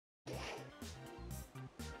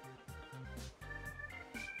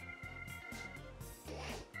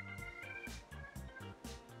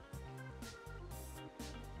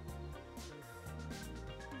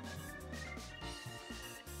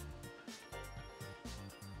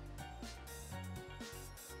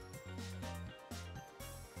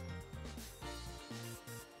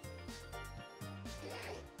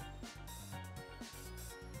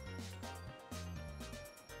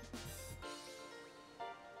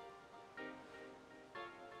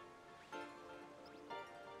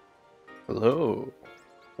Hello.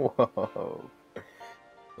 Whoa.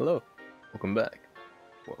 Hello. Welcome back.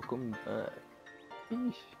 Welcome back.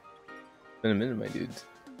 Eesh. Been a minute, my dudes.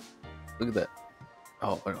 Look at that.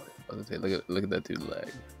 Oh, I was gonna say, look at that dude lag.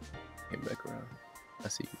 Came back around. I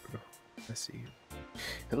see you, bro. I see you.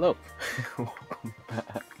 Hello. Welcome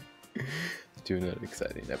back to another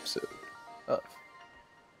exciting episode of.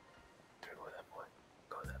 There go that boy.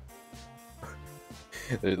 Go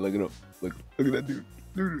that. Look at him. Look at that dude.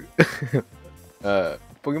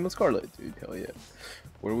 Pokemon Scarlet, dude, hell yeah.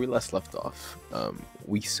 Where we last left off,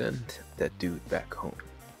 we sent that dude back home,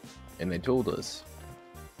 and they told us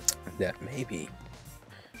that maybe,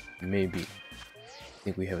 I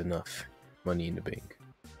think we have enough money in the bank.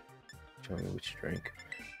 Show me which drink,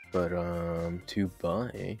 but to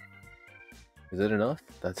buy, is that enough?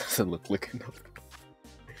 That doesn't look like enough.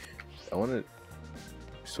 I want to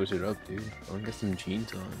switch it up, dude. I want to get some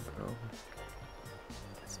jeans on, bro.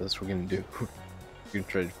 So that's what we're gonna do. We're gonna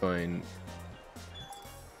try to find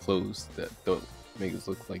clothes that don't make us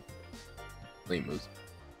look like lamos.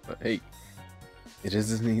 But hey, it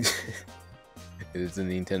is a it is a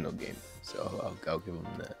Nintendo game, so I'll give them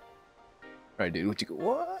that. Alright, dude, what you go?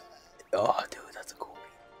 What? Oh, dude, that's a cool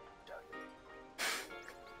beat.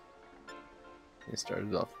 It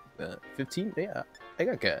started off with that 15. Yeah, I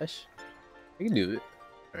got cash. I can do it.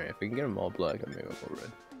 Alright, if I can get them all black, I'll maybe I'll go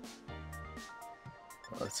red.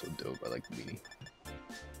 Oh, that's so dope. I like the beanie.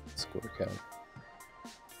 Square cow.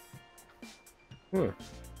 Huh.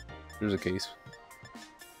 There's a case.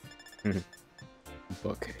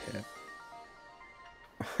 Bucket hat.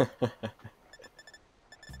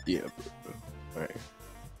 Yeah, bro. Alright.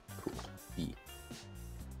 Cool. E.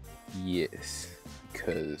 Yes.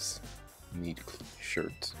 Because you need clean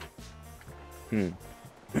shirts.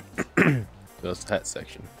 That's the hat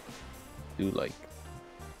section. Do like.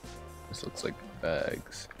 This looks like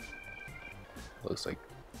bags. Looks like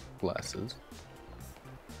glasses.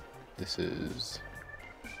 This is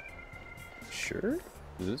shirt?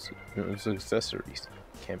 Is this? No, it's accessories.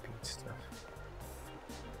 Camping stuff.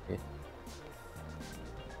 Yeah.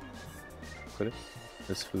 Put it.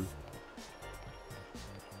 This food.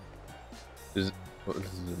 This is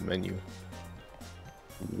the menu.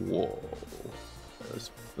 Whoa.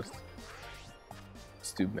 Let's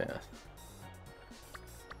do math.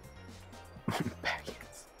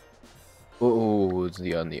 Packets. Oh, it's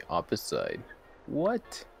on the opposite side.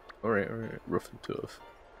 What? Alright. Rough and tough.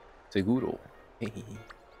 Seguro. Hey.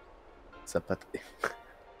 Zapate.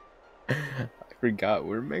 I forgot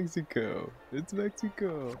we're Mexico. It's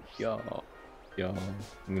Mexico. Y'all. I'm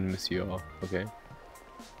gonna miss y'all. Okay.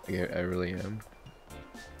 I really am.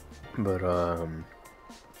 But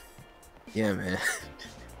yeah, man.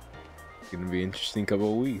 It's gonna be an interesting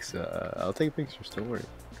couple of weeks. I'll take pictures. Don't worry.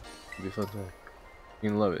 It'll be a fun time.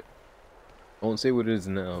 You're gonna love it. I won't say what it is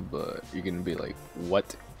now, but you're gonna be like,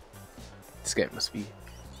 what? This guy must be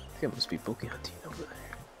Pokemon team over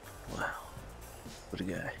there. Wow. What a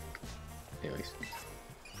guy. Anyways.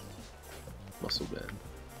 Muscle band.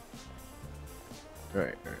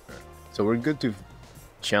 Alright. So we're good to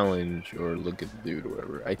challenge or look at the dude or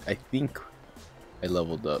whatever. I think I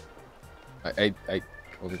leveled up. I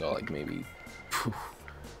only got like maybe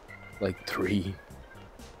like 3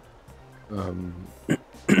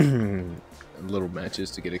 little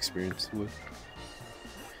matches to get experience with.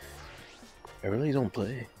 I really don't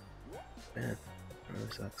play, man. It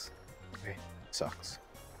really sucks. Okay, sucks.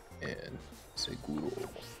 And Seguro.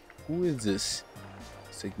 Who is this?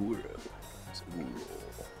 Seguro.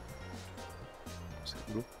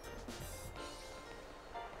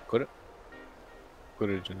 Corre.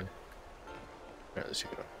 Alright, let's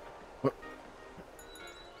check it out. What?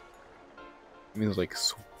 It means like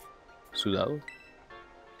sudado?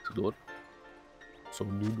 Sudor?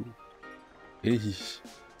 Sonudo. Hey,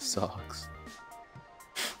 socks.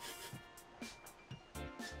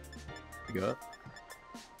 You got?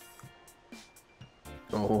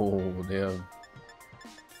 Oh, they have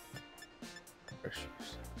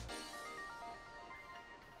pressures.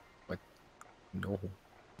 What? No.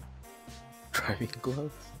 Driving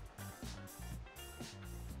gloves?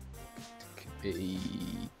 Hey.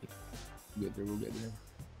 We'll get there.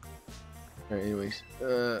 Alright, anyways.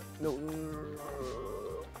 No.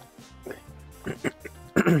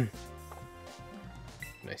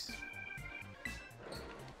 Nice.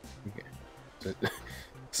 Okay. So,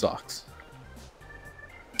 socks.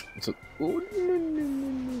 So, oh, no.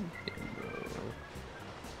 Damn, bro.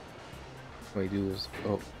 What I do is,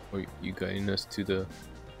 oh, you guiding us to the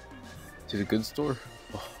good store?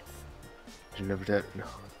 Oh, should never that. No,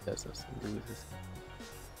 that's nothing to do with this.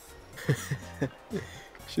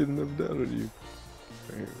 Should have never doubted you.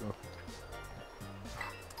 There you go.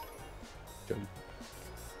 Jump.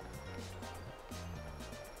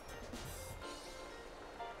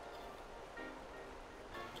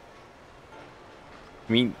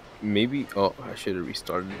 I mean, maybe. Oh, I should have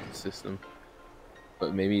restarted the system.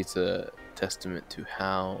 But maybe it's a testament to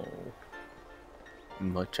how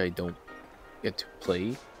much I don't get to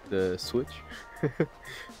play the Switch.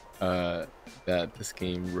 That this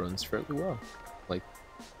game runs fairly well. Like,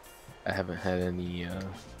 I haven't had any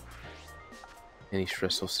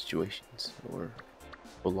stressful situations or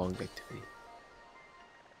prolonged activity.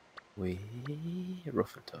 Way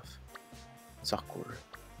rough and tough. It's awkward.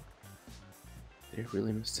 Did I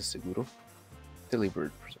really miss the Seguro?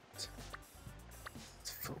 Delibird presents.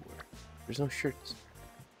 It's footwear. There's no shirts.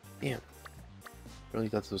 Damn. Really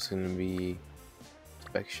thought this was gonna be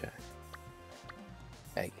Spec Shack.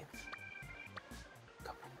 Baggins.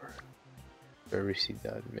 Couple bird. Do I ever see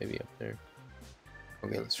that? Maybe up there.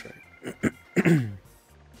 Okay, let's try it.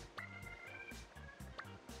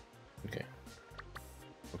 Okay.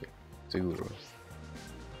 Okay. Seguro.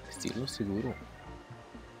 Estilo seguro.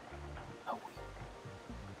 Oh,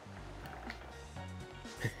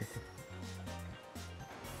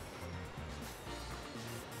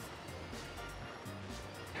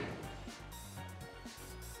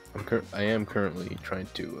 I am currently trying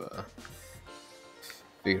to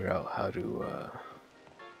figure out how to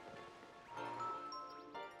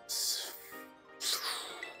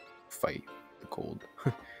fight the cold.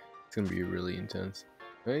 It's gonna be really intense.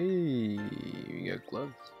 Hey, we got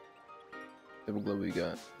gloves. What type of glove we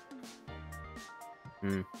got?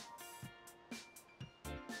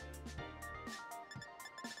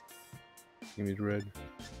 Give me the red.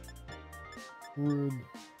 Red.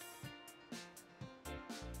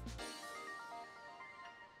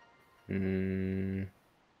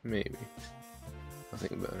 Maybe. I'll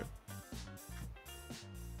think about it.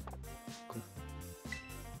 Cool.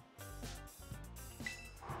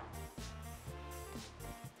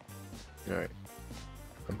 Alright.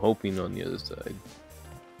 I'm hoping on the other side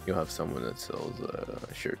you'll have someone that sells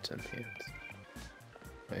shirts and pants.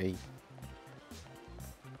 Hey.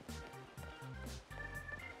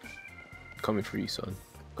 Coming for you, son.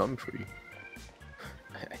 Coming for you.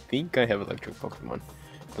 I think I have electric Pokemon.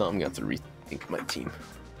 Now I'm gonna have to rethink my team.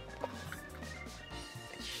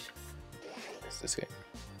 It's this guy.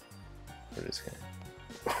 Or this guy.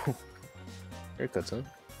 Haircuts, huh?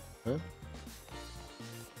 Huh?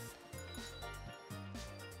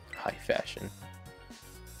 High fashion.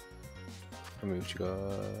 I mean, what you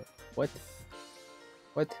got? What?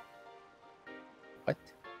 What? What?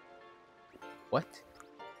 What?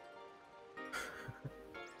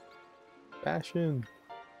 Fashion.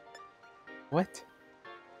 What?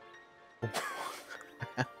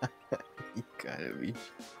 You gotta be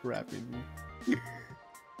crapping me.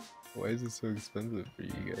 Why is it so expensive for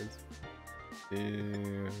you guys?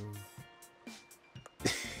 Damn.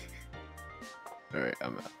 Alright,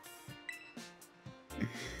 I'm out.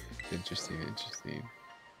 Interesting.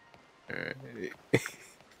 Alright.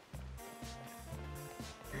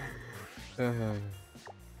 I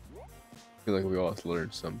feel like we all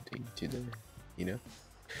learned something today, you know?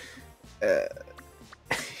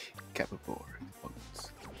 Capable.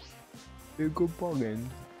 Go Boggins.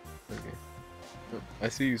 Okay. Oh, I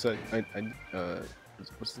see you said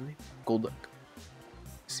what's his name? Golduck.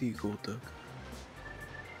 See you, Golduck.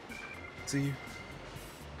 See you.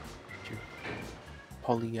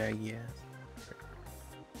 Polyag ass.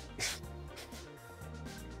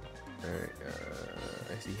 Alright,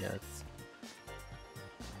 I see hats.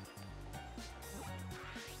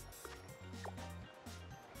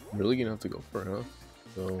 I'm really gonna have to go for it, huh?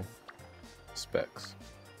 So, specs.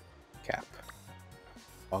 Cap.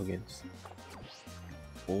 Boggins.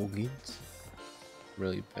 Boggins?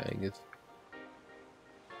 Really bang it.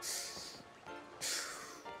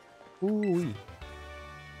 Ooh.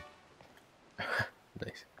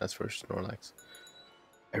 Nice. That's for Snorlax.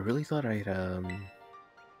 I really thought I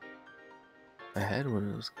had one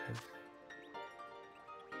of those guys.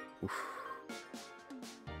 Oof.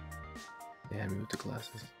 They had me with the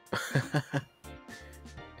glasses.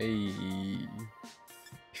 Hey.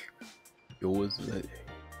 Yo, what's that?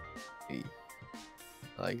 Hey.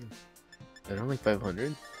 I like it. They're only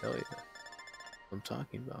 500? Hell yeah. I'm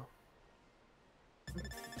talking about.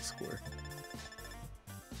 Score.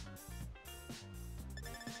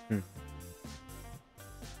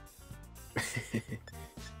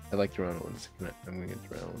 I like the round ones. I'm gonna get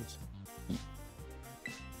the round ones.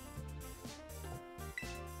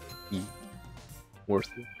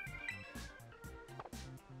 Worth it.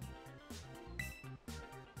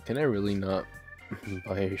 Can I really not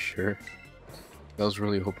buy a shirt? I was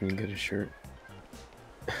really hoping to get a shirt.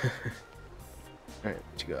 Alright,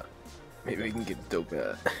 what you got? Maybe I can get a dope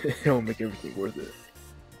hat. It'll make everything worth it.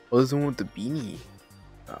 Oh, there's the one with the beanie.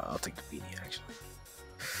 I'll take the beanie, actually.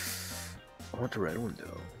 I want the red one,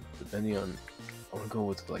 though. Depending on... I want to go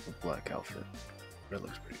with, like, a black outfit. Red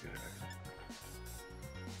looks pretty good,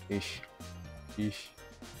 actually. Ish. Ish.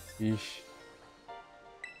 Ish.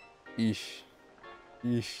 Ish.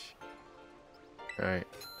 Ish. Alright.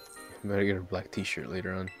 Better get a black t-shirt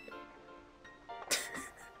later on.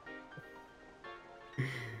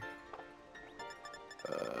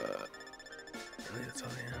 Really, that's all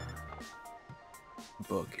I have.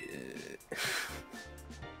 Bucket.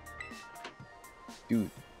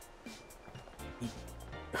 Dude. He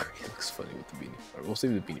looks funny with the beanie. Alright, we'll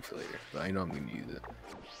save the beanie for later, but I know I'm gonna use it.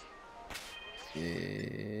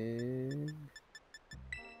 Yeah.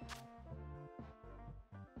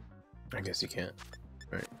 I guess you can't.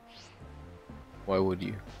 Alright. Why would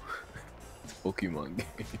you? It's a Pokemon game.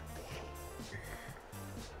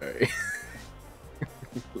 Alright.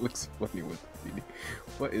 It looks funny with the beanie.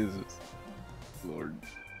 What is this? Lord.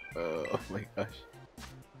 Oh my gosh.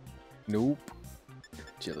 Nope.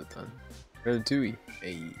 Gelatin. Ratatouille.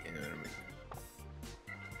 Hey, you know what I mean.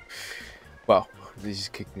 Wow, they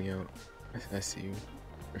just kicked me out. I see you.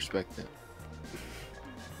 Respect it.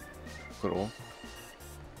 Good all.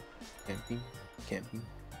 Camping? Camping?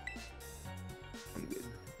 I'm good.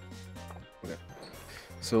 Okay.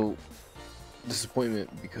 So, disappointment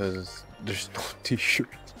because there's no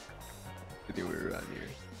t-shirts anywhere around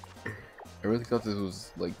here. I really thought this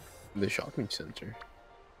was like the shopping center.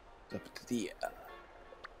 Up to the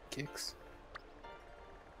kicks.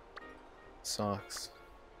 Socks.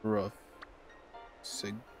 Rough.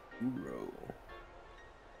 Seguro.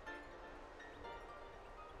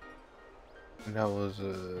 And that was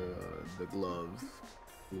the glove.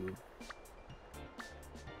 Ooh.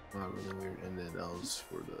 Not really weird. And then that was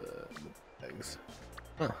for the bags.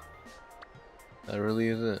 Huh. That really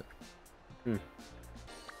is it.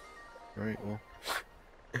 Alright, well.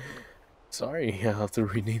 Sorry, I'll have to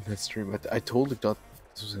rename that stream. I totally thought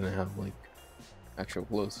this was gonna have, like, actual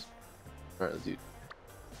clothes. Alright, dude.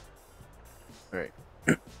 Alright.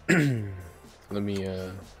 Let me,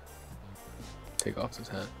 take off this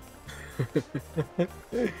hat.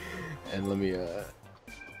 And let me,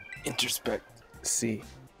 introspect. See.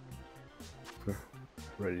 We're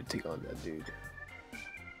ready to take on that dude.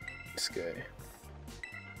 This guy.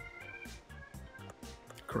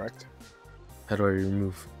 Correct? How do I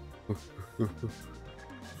remove?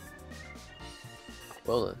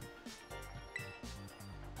 Well then.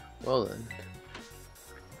 Well then.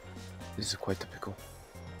 This is quite the pickle.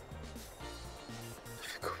 The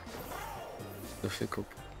fickle. The fickle.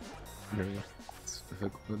 No, it's the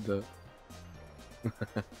fickle with the...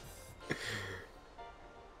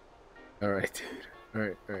 Alright,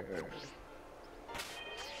 dude.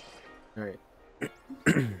 Alright.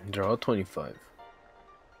 Draw 25.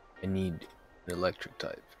 I need an electric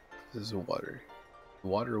type. This is water.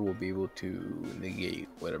 Water will be able to negate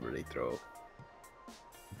whatever they throw.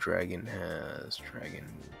 Dragon has dragon.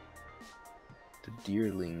 The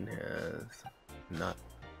deerling has not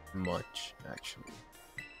much actually.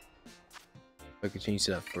 If I could change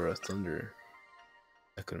that for a thunder,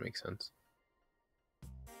 that could make sense.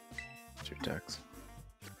 What's your attacks?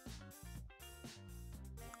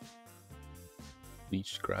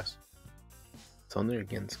 Bleached grass. Thunder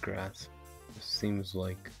against grass. This seems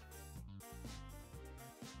like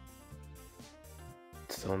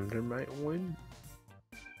thunder might win.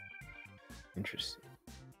 Interesting.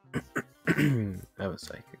 I have a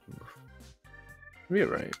psychic move. Maybe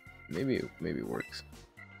right. Maybe it works.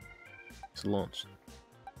 It's launched.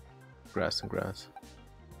 Grass and grass.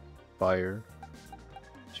 Fire.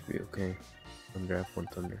 Should be okay. Thunder, I have one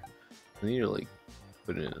thunder. I need to like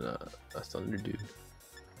put in a thunder dude.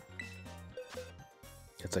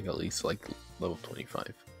 It's like at least like level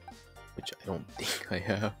 25, which I don't think I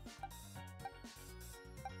have.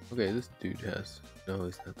 Okay, this dude has. No,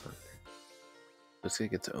 he's not thunder. Looks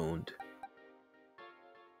like it's owned.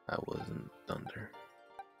 That wasn't thunder.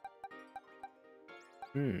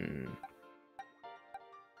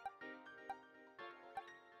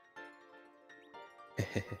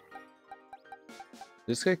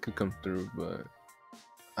 This guy could come through, but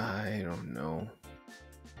I don't know.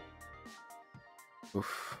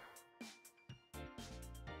 Oof.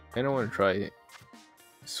 I don't want to try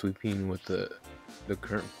sweeping with the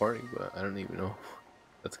current party, but I don't even know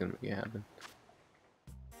if that's gonna make it happen.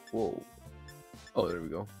 Whoa. Oh, there we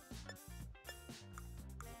go.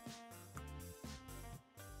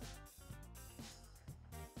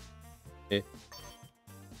 Eh.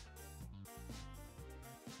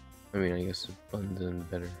 I mean, I guess abundant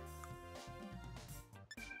better.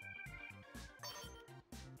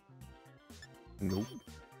 Nope.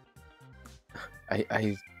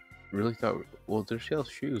 I really thought. Well, they sell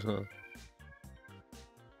shoes, huh?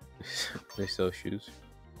 They sell shoes.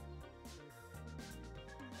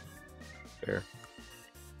 Fair.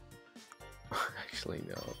 Actually,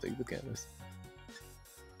 no. I'll take the canvas.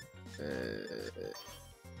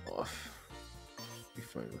 Off. Be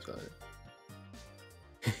fine without it.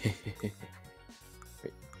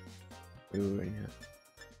 Wait, right now.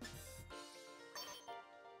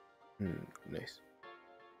 Nice.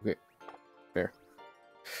 Okay, fair.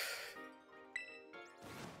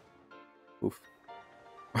 Oof.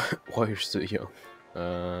 While you're still young.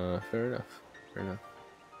 Fair enough. Fair enough.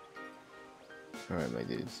 Alright, my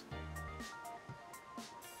dudes.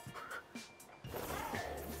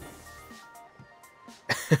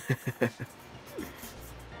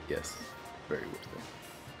 Yes, very worth it.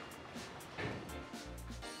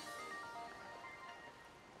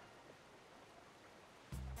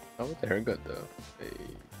 How about the haircut though?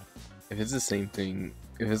 If it's the same thing,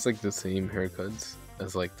 if it's like the same haircuts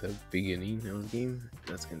as like the beginning of the game,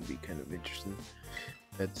 that's gonna be kind of interesting.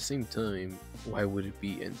 At the same time, why would it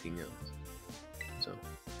be anything else? So,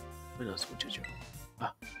 what else would you do?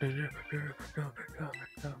 Ah,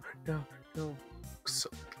 no. So,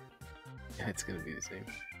 yeah, it's gonna be the same.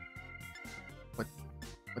 What?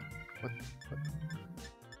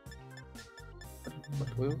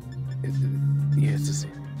 Will? Yeah, it's the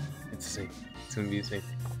same. It's the same. It's gonna be the same.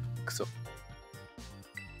 So.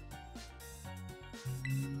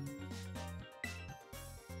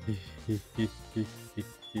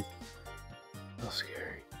 How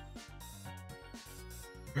scary.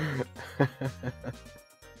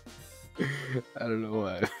 I don't know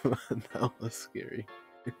why, but that was scary.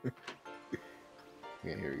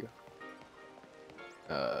 Okay, here we go.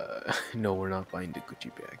 No, we're not buying the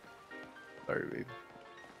Gucci bag. Sorry, baby.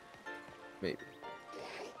 Maybe.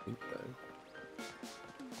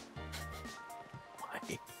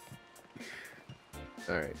 Why?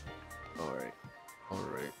 Alright.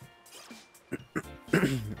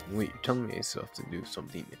 Wait, you're telling me I still have to do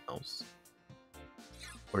something else?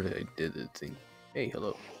 Or did I did the thing? Hey,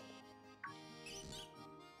 hello.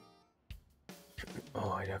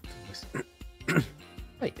 Oh, I'd have to listen.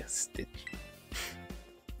 Like a stitch.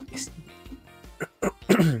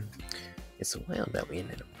 It's a while that we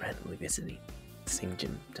ended up randomly visiting the same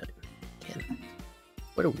gym time. Ken.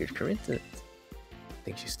 What a weird coincidence. I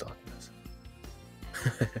think she's stalking us.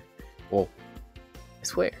 Whoa. I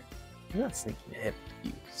swear, I'm not sneaking ahead of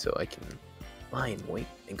you so I can lie and wait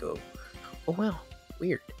and go, oh wow,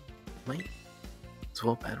 weird. Might as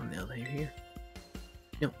well battle now that you're here.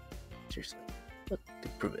 No, seriously. Look, to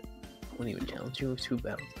prove it, I won't even challenge you to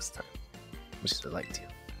battle this time. Much as I like to.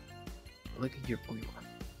 But look at your Pokemon.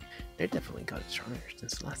 They're definitely got it stronger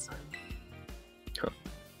since last time. Huh.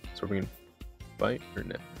 So we're gonna fight or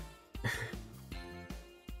no?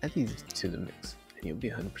 Add these to the mix, and you'll be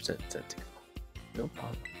 100% set to go. No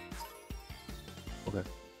problem. Okay.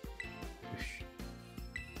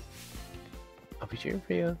 I'll be cheering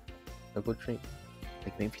for you. I'll go train.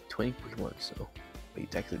 Like maybe 20 Pokemon, so wait,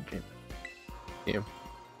 back to the gym. Damn.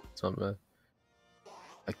 It's not bad.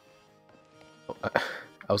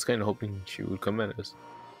 I was kind of hoping she would come at us.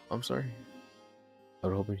 I'm sorry. I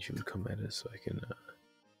was hoping she would come at us so I can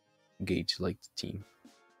gauge like the team.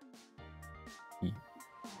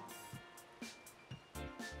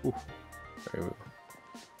 Ooh. There we go.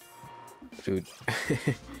 Dude,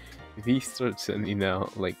 if he starts sending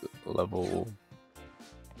out like level,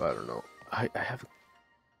 I don't know. I have a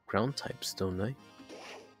ground types, don't I?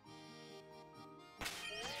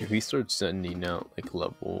 If he starts sending out like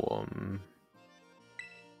level,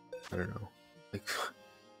 I don't know, like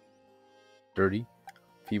 30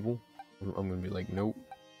 people, I'm gonna be like, nope,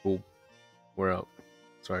 we're out.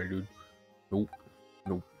 Sorry, dude. Nope.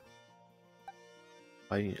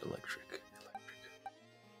 Fighting electric.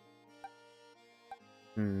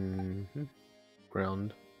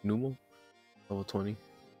 Ground. Numal. Level 20.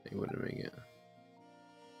 They wouldn't make it.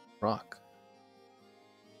 Rock.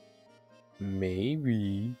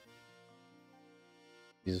 Maybe.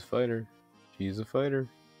 She's a fighter.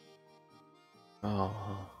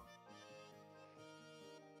 Oh.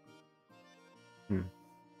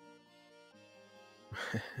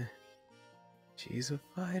 She's a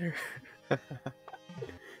fighter.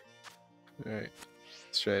 Alright.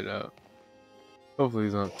 Let's try it out. Hopefully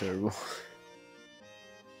it's not terrible.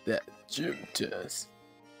 That gym test.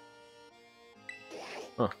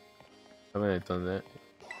 Huh. Haven't I done that?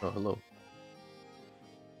 Oh, hello.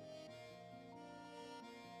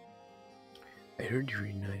 I heard you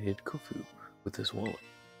reunited Kofu with his wallet.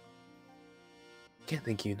 Can't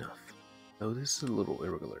thank you enough. Though this is a little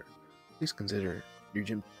irregular. Please consider your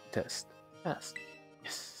gym test passed.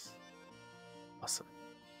 Yes. Awesome.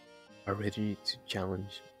 Are ready to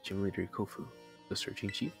challenge Gym Leader Kofu, the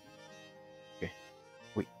Searching Chief? Okay.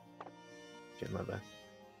 Wait. Get my bad.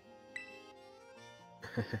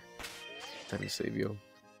 Time to save you.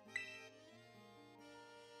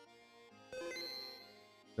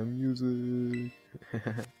 The music.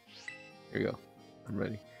 Here we go. I'm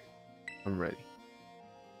ready. I'm ready.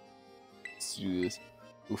 Let's do this.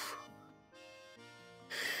 Oof.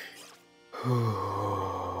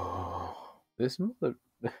 This motherfucker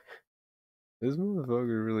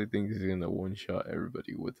really thinks he's gonna one-shot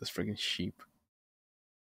everybody with this freaking sheep.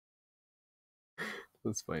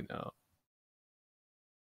 Let's find out.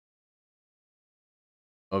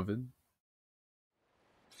 Oven.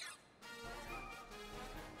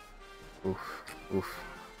 Oof. Oof.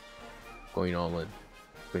 Going all in.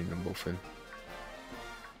 Putting them both in.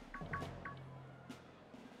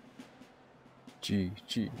 G.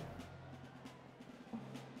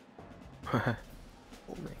 Oh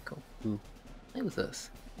man, go. Play with us.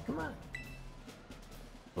 Come on.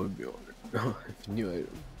 I would be honored if a new item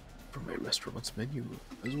from my restaurant's menu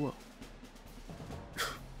as well.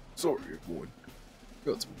 Sorry, everyone.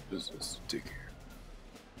 Got some business to take care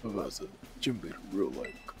of as a gym leader real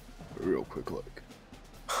quick like.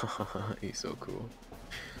 He's so cool.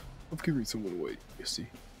 I'm keeping someone waiting, you see.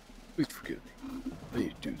 Please forgive me. I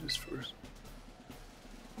need to do this first.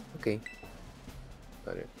 Okay.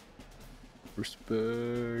 Got it.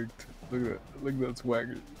 Respect. Look at that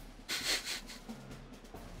swagger.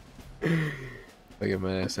 I get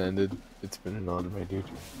my ass handed. It's been an honor, my dude.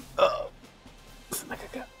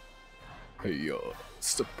 Hey,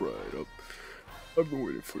 step right up. I've been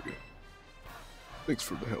waiting for you. Thanks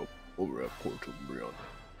for the help over at Portal Marina.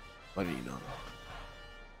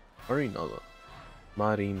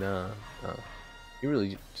 Marina. They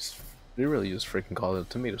really just freaking call it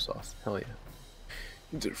tomato sauce. Hell yeah.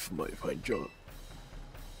 You did a mighty fine job.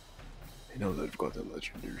 And now that I've got that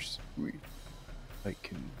legendary sweet, I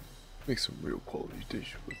can make some real quality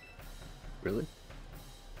dish with it. Really?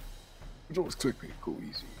 You don't expect me to go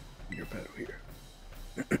easy in your battle here.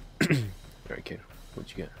 Alright, kid.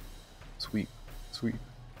 What you got? Sweet.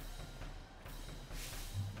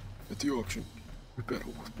 At the auction, we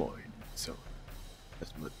battle with mine, selling.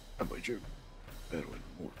 At my gym, battling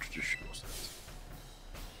more traditional sense.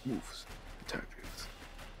 Moves, tactics,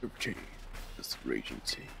 every chain, that's the raging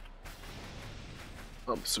scene.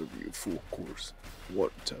 I'm serving you a full course,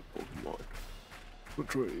 water tap Pokemon. Don't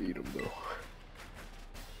try to eat them though.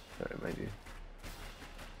 Alright, my dude.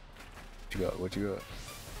 What you got?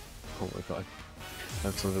 Oh my god.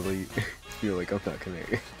 I'm suddenly feel like I'm not gonna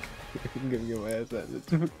I'm gonna get my ass at it.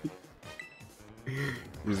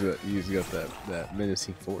 He's got that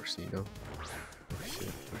menacing force, you know? Oh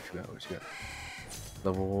shit, what you got?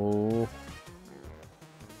 Level.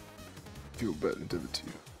 Feel bad into the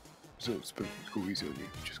two. So expect me to go easy on you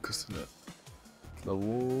just cause of that.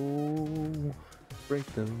 Level. Break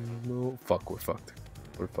them. No. Fuck, we're fucked.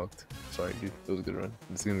 Sorry, dude. That was a good run.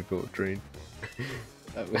 I'm just gonna go train.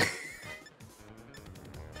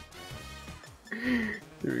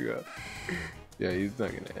 Here we go. Yeah, he's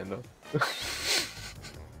not gonna end up.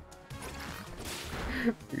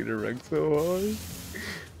 We're gonna wreck so hard.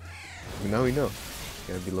 But now we know.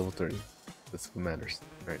 Gotta be level 30. That's what matters.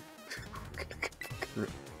 Alright.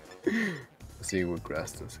 Let's see what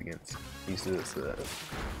grass does against. Use this so that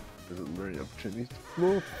there's a learning opportunity.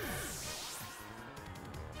 Whoa.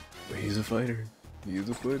 But he's a fighter.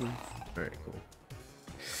 Alright, cool.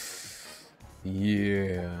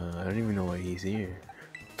 Yeah, I don't even know why he's here.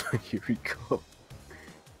 But here we go.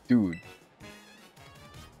 Dude.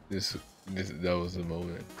 That was a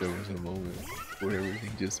moment. There was a moment where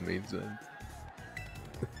everything just made sense.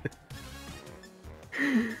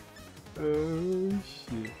 Oh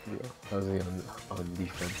shit, bro. How's he on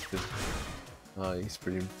defense? He's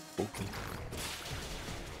pretty bulky.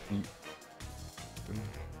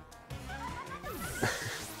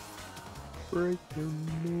 Break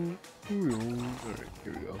them. Alright,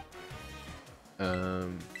 here we go. I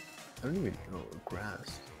don't even know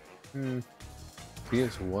grass. He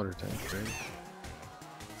has a water tank, right?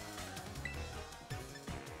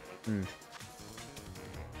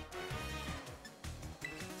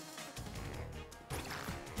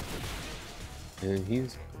 And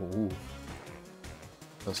he's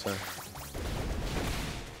what's that?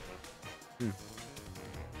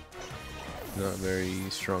 Not very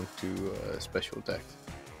strong to special attack.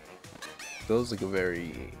 Feels like a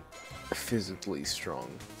very physically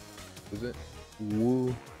strong. Was it?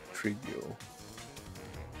 Woo Trigio.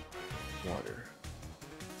 Water.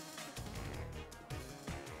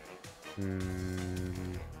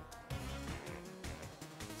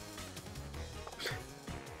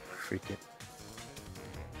 Freak it.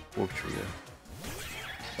 Warp Trio.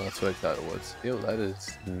 Oh, that's what I thought it was. Yo, that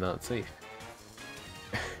is not safe.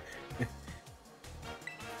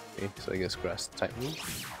 Okay, so I guess grass type move.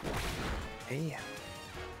 Hey.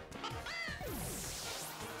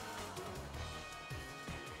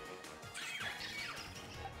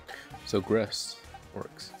 So grass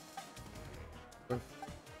works. Okay.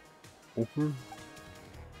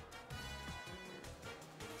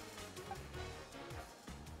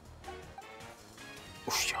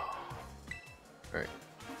 Alright.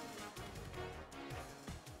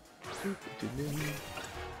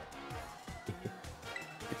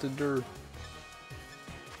 It's a dirt.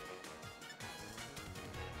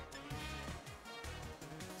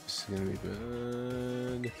 This is gonna be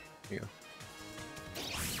bad. Here you go.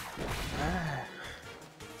 Ah.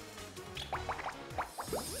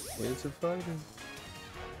 It's a fighter.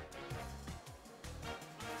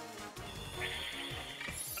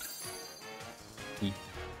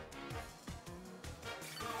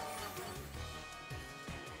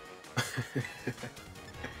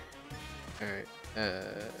 Alright,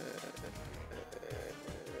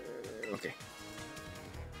 okay.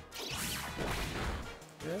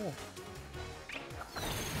 Yeah.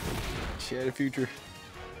 She had a future.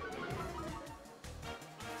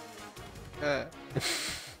 That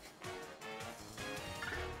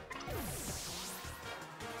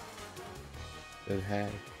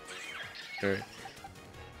had. Alright.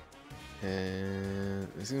 And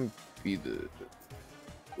it's gonna be the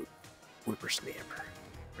whippersnapper.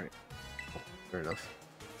 Right. Fair enough.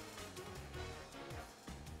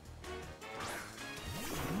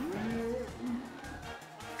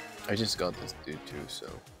 I just got this dude too, so.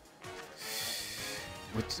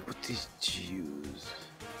 What did you use?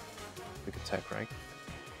 Quick attack, right?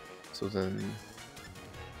 So then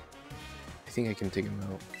I think I can take him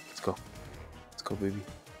out. Let's go. Let's go, baby.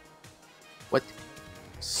 What?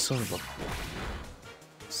 Son of a.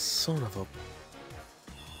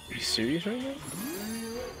 Are you serious right now?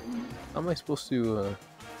 How am I supposed to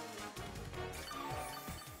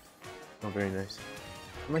oh, very nice.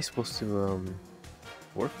 How am I supposed to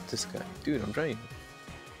work with this guy? Dude, I'm trying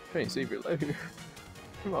to save your life here.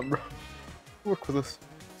 Come on, bro. Work with us.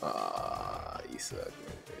 Ah, you suck,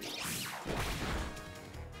 man.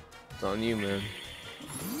 It's on you, man.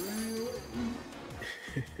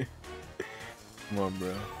 Come on,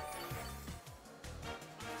 bro.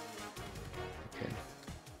 Okay.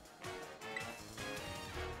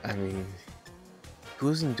 I mean, he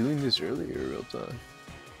wasn't doing this earlier, real time.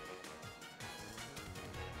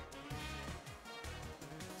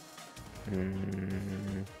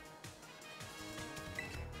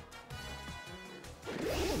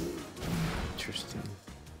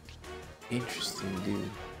 Interesting, dude.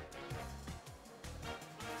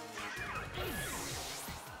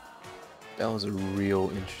 That was a real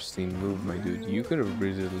interesting move, my dude. You could have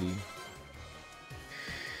really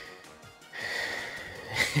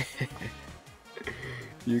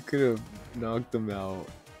you could have knocked them out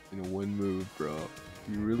in one move, bro.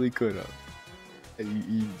 You really could have. And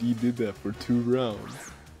you did that for 2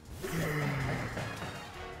 rounds.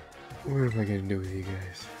 What am I gonna do with you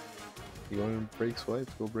guys? You want to break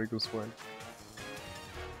swipes? Go break those swipes.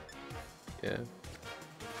 Yeah.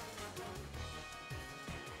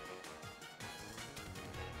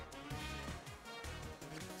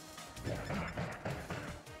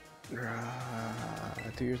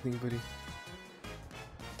 Do your thing, buddy.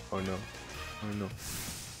 Oh no. Oh no.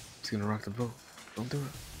 He's gonna rock the boat. Don't do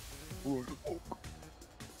it. Oh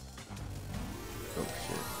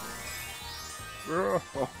shit.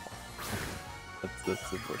 That's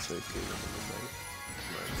the first I feel in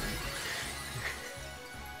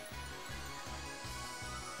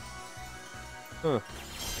the night. Huh.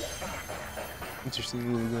 Interesting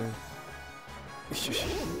little guy.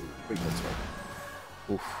 Wait, that's right.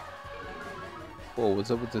 Oof. Whoa,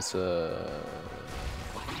 what's up with this, that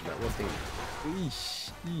one thing?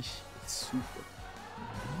 Eesh, it's super.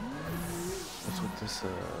 What's with this,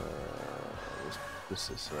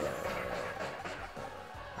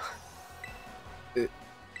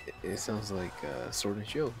 it sounds like, Sword and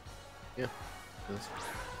Shield. Yeah.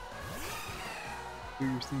 Do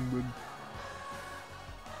your thing, bud.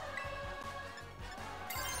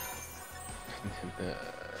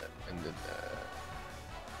 and then,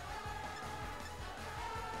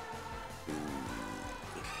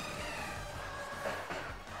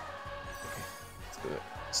 okay,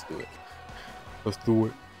 let's do it. Let's do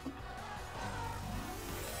it.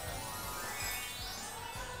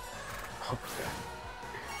 Oh my god.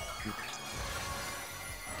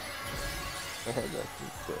 I had that too,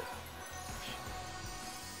 but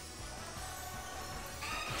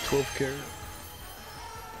 12 carry,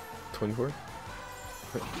 24.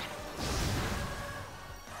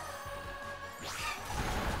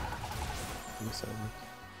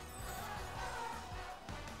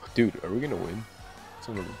 Dude, are we gonna win?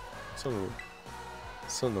 Son of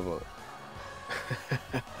a.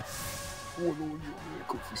 Oh no, you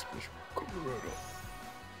coffee special. Come right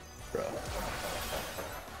up.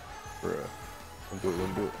 Bruh. Don't do it,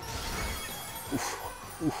 don't do it.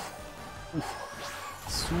 Oof.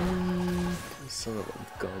 Sweet. Son of a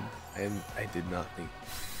gun. I did not think.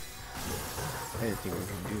 I didn't think we were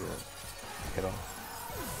gonna do that at all.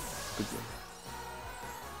 Good one.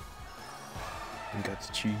 And got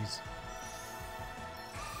the cheese.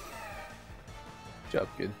 Good job,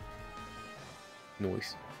 kid.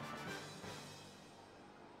 Noise.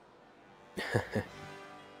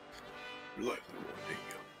 Lively one, ain't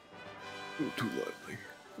you? Not too lively.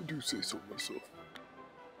 I do say so myself.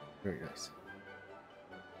 Very nice.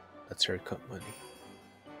 That's haircut money.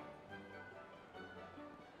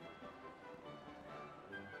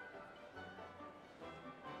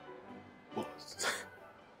 Well,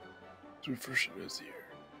 it's refreshing as the air.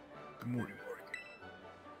 Good morning, Morgan.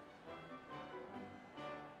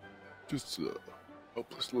 Just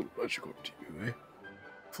helpless little magic up to you, eh?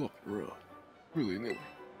 Flopping around. Really nilly.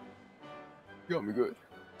 You got me good,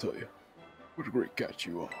 I tell you. What a great catch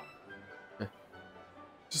you are.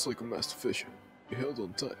 Just like a master fisher, you held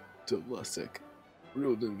on tight till the last second.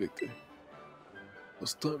 Reeled in victory.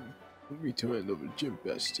 It's time for me to hand over the gym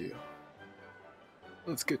badge to you.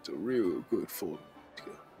 Let's get to a real good fold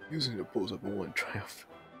together, using the pose up in one triumph.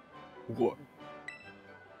 What?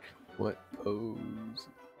 What pose?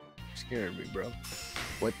 You're scaring me, bro.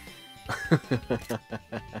 What?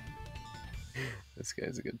 This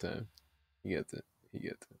guy's a good time. He gets it. He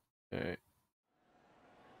gets it. Alright.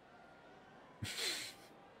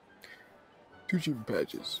 2 gym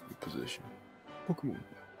badges in position. Pokemon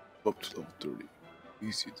up to level 30.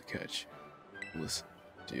 Easy to catch. Listen,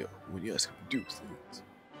 Dio, when you ask him to do things,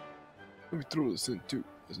 let me throw this in too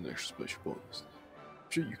as an extra special bonus. I'm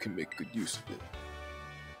sure you can make good use of it.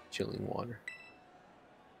 Chilling water.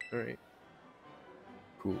 Alright.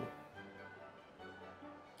 Cool.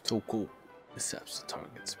 So cool. This saps the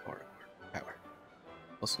target's power.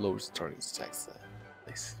 Also lowers the target's attack stat.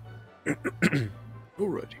 Nice.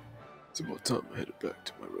 Alrighty. It's about time I headed back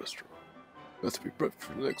to my restaurant. Got to be prepped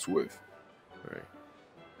for the next wave. Alright.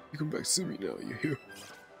 You come back to see me now, you hear?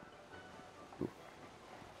 Cool.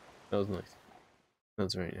 That was nice. That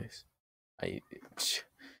was very nice. I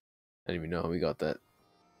didn't even know how we got that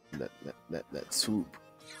swoop,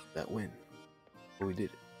 that win. But we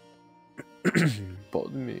did it.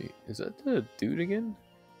 Pardon me, is that the dude again?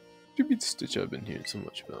 Did you beat the Stitch I've been hearing so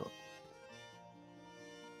much about?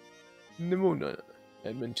 Nimona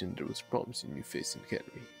had mentioned there was a promising new face in the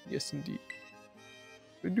academy. Yes, indeed.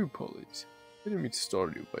 I do apologize. I didn't mean to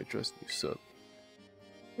startle you by addressing you subtly.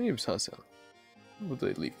 My name's Hassan. I'm with the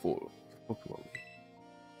Elite Four of Pokémon League.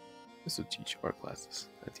 I also teach art classes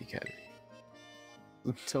at the academy.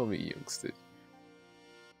 Tell me, youngster.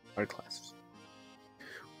 Art classes.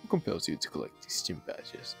 What compels you to collect these gym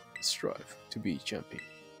badges and strive to be champion?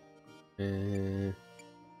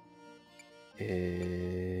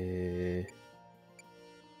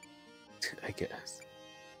 I guess.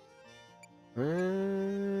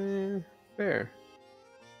 Fair.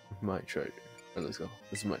 My treasure. Alright, let's go.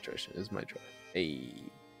 This is my treasure. This is my treasure. Hey.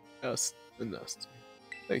 That's enough.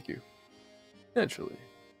 Thank you. Naturally,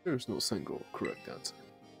 there is no single correct answer.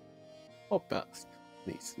 All paths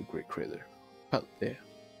leads to the great crater. Out there,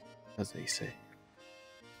 as they say.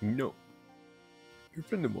 No. Your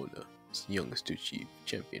friend Nimona is the youngest to achieve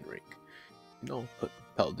champion rank in all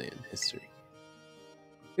Paldean history.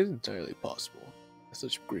 It is entirely possible that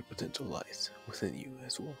such great potential lies within you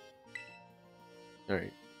as well.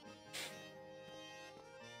 Alright.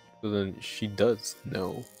 So then she does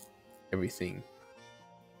know everything.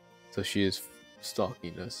 So she is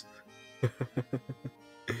stalking us.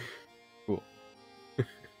 Cool.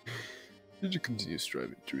 Did you continue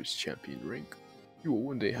striving to reach champion rank, you will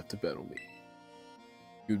one day have to battle me.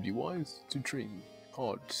 It would be wise to train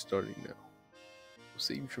hard starting now. It will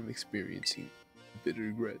save you from experiencing bitter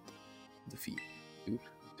regret and defeat. Dude,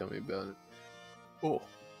 tell me about it. Oh,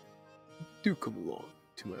 do come along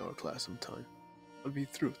to my art class sometime. I'd be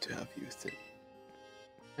thrilled to have you within.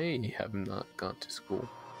 I have not gone to school,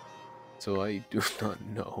 so I do not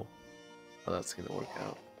know how that's gonna work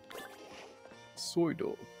out. Soy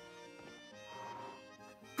dog.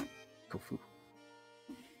 Kofu.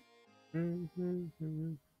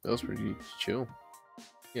 That was pretty chill.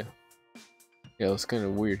 Yeah. Yeah, it was kind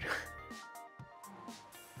of weird.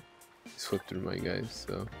 Swept through my guys,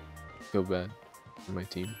 so feel bad for my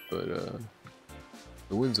team, but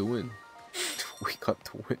the win's a win. We got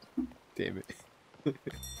the win. Damn it.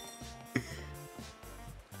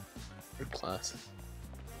 Good class.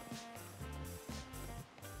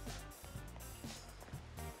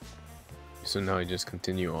 So now I just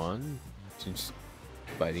continue on to just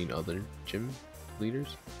fighting other gym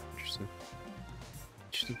leaders.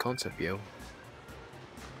 Interesting concept, yo.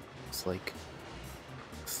 It's like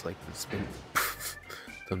it's been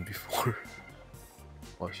done before.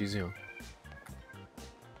 Wow, she's young.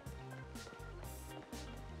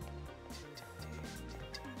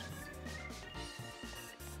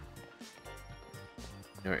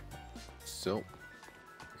 Alright, so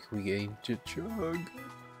we gain to chug.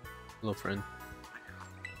 Hello, friend.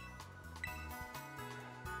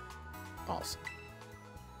 Awesome.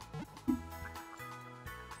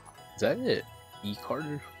 Is that it?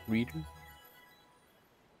 E-card reader?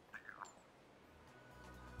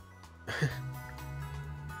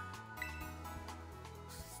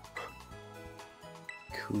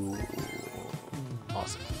 Cool.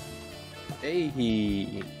 Awesome. Hey!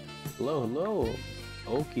 Hello, hello!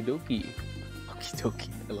 Okie dokie. Okie dokie.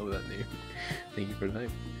 I love that name. Thank you for the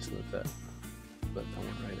name. Just let that one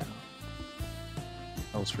right out.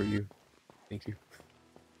 That was for you. Thank you.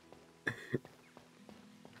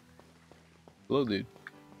 Hello, dude.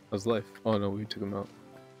 How's life? Oh no, we took him out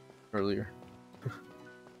earlier.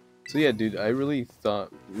 So yeah, dude, I really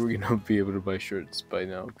thought we were gonna be able to buy shirts by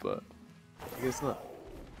now, but I guess not.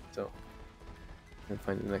 So, I'm gonna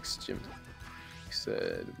find the next gym. We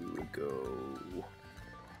said we would go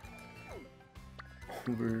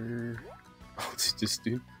over. Oh, it's just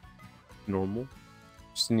dude. Normal.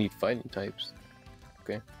 Just need fighting types.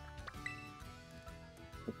 Okay.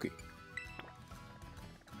 Okay.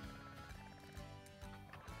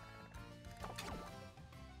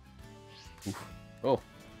 Oof. Oh.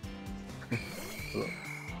 Hello.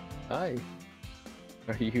 Hi.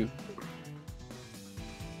 How are you?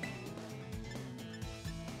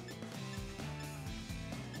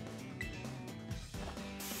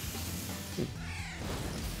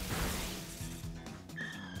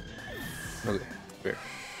 Okay, fair.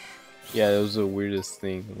 Yeah, that was the weirdest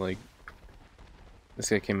thing. Like, this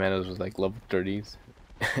guy came at us with like level 30s,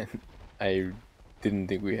 and I didn't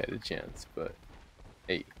think we had a chance, but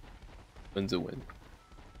hey, win's a win.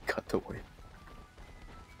 Got the win.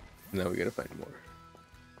 Now we gotta find more.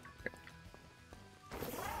 Okay.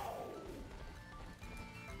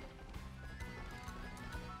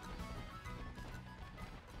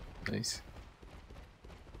 Nice.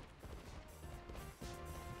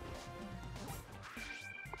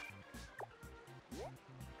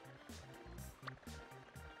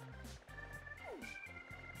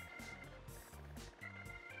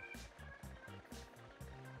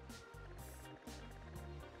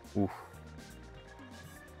 Oof.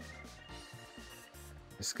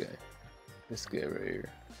 This guy right here.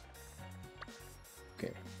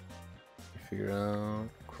 Okay. Figure out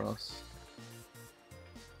cross.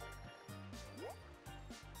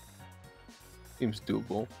 Seems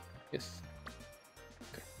doable. Yes.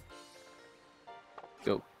 Okay.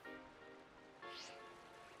 Go.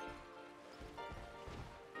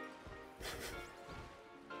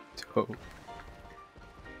 Dope.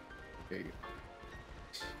 There you go.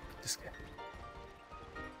 This guy.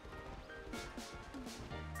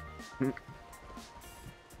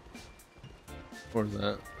 Or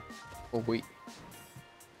that. Oh wait.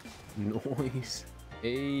 Noise.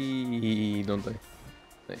 Hey, don't die.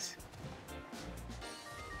 Nice.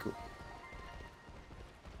 Cool.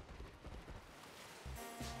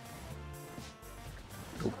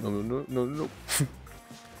 Nope, no.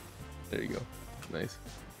 There you go. Nice.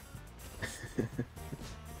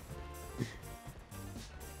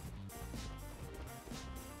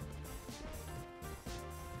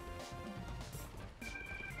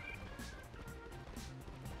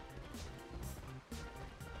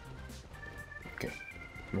 Okay,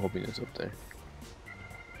 I'm hoping it's up there.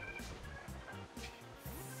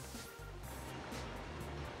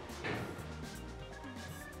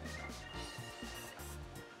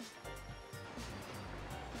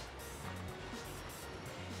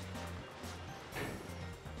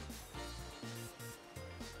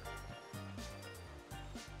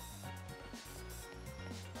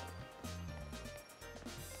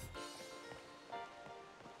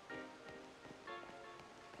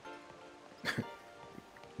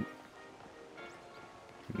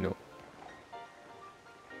 No.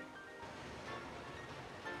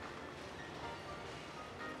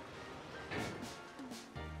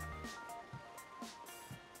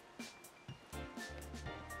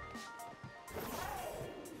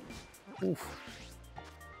 Oof.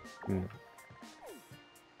 Hmm.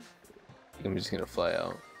 I'm just gonna fly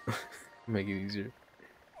out. Make it easier.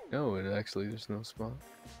 No, it actually there's no spot.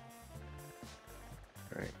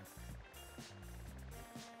 Alright.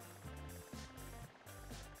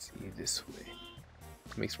 See this way.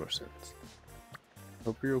 Makes more sense.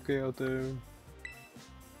 Hope you're okay out there.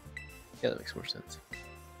 Yeah, that makes more sense.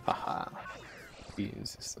 Haha. Beating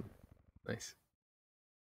system. Nice.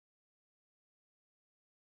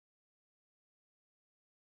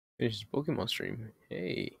 Finished Pokemon stream.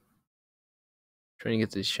 Hey. Trying to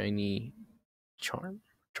get this shiny Charmy?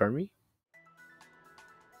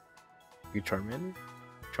 You Charmander?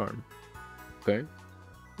 Charm. Okay.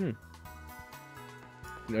 Hmm.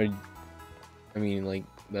 I mean, like,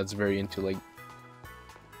 that's very into, like,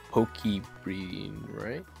 Poke breeding,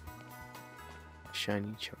 right?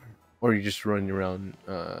 Shiny Charm. Or you just running around,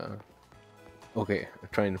 okay, I'm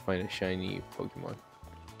trying to find a shiny Pokemon.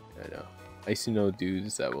 I know. I used to know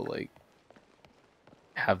dudes that will, like,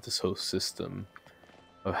 have this whole system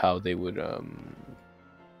of how they would,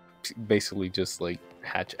 basically just, like,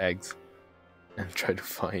 hatch eggs and try to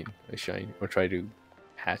find a shiny, or try to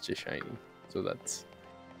hatch a shiny. So that's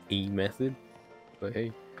a method, but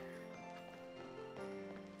hey,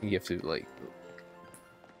 you have to like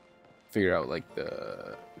figure out like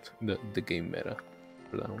the game meta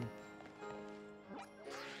for that one.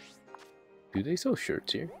 Do they sell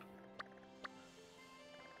shirts here?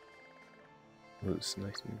 Oh, it's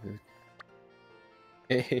nice music.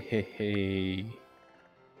 Hey, hey, hey, hey!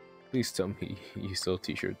 Please tell me you sell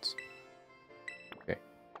t-shirts. Okay,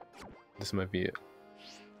 this might be it.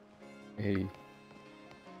 Hey.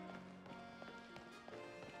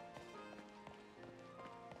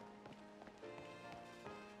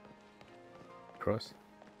 Cross.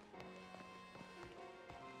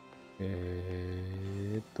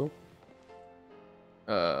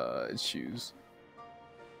 Shoes.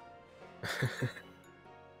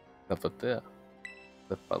 Zapatea.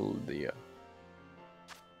 Zapaldea.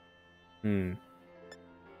 I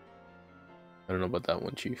don't know about that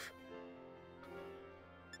one, Chief.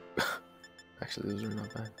 Actually, those are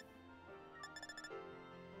not bad.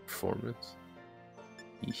 Performance.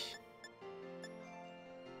 Eesh.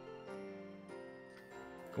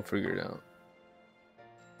 We'll figure it out.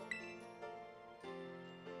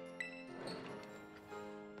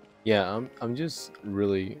 Yeah, I'm just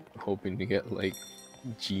really hoping to get like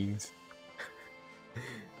jeans.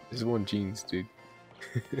 Just want jeans, dude.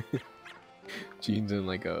 Jeans and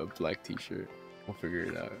like a black t-shirt. We'll figure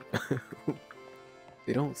it out.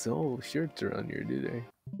 They don't sell shirts around here, do they?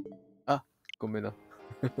 Ah, Gomena.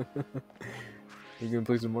 We're gonna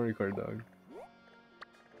play some Mario Kart, dog.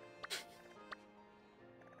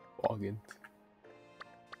 Login.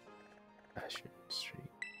 Fashion Street.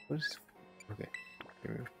 What is? Okay,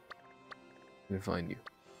 here we go. I'm gonna find you.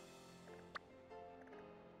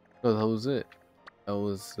 Oh, that was it. That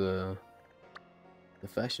was the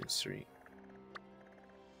Fashion Street.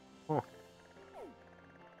 Oh.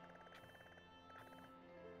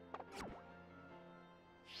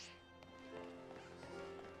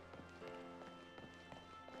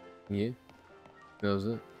 Yeah, that was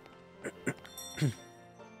it.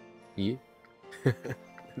 Yeah,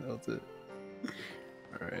 that was it.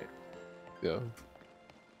 Alright, go.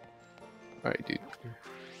 Alright, dude. I'm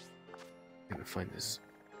gonna find this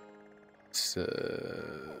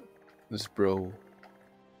bro.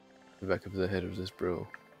 The back of the head of this bro.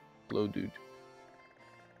 Hello, dude.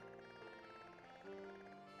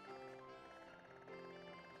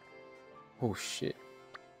 Oh shit.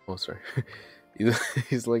 Oh, sorry.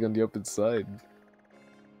 He's like on the opposite side.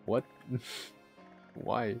 What?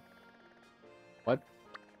 Why? What?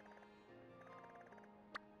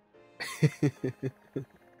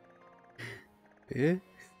 Yeah?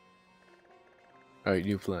 Alright,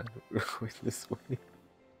 new plan. We're going this way.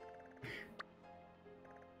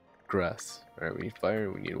 Grass. Alright, we need fire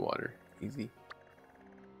and we need water. Easy.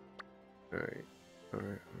 Alright.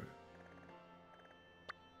 Alright.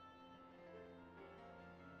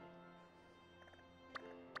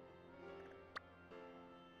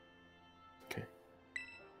 Okay.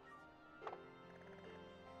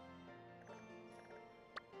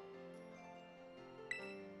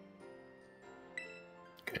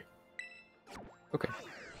 Okay. Okay.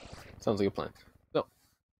 Sounds like a plan. So,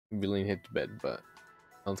 I'm really head to bed, but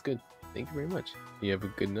sounds good. Thank you very much. You have a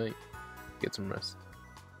good night. Get some rest.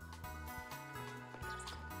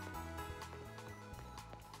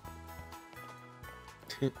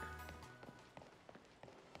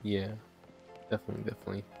 Yeah,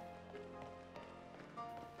 definitely.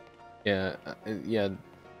 Yeah, yeah.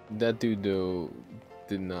 That dude though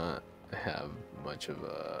did not have much of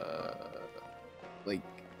a like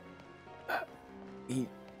he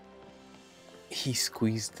he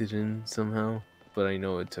squeezed it in somehow, but I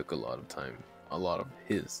know it took a lot of time, a lot of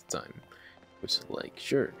his time, which is like,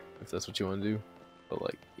 sure, if that's what you want to do, but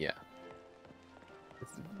like, yeah, it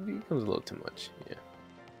becomes a little too much, yeah.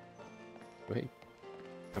 Wait,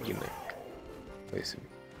 I'm gonna wait a second.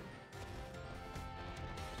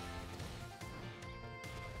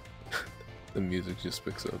 The music just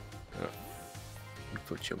picks up.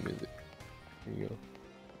 Put your music. There you go.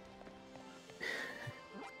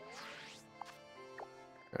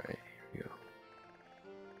 Alright, here we go.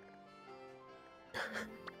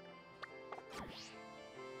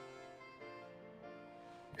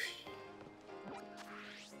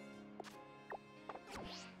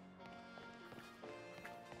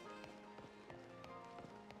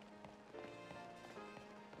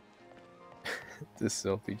 This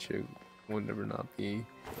selfie chick will never not be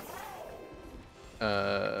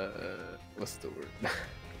what's the word?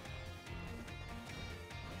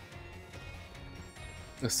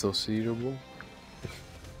 Associatable?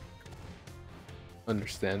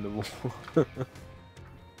 Understandable.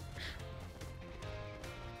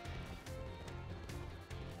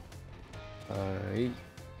 I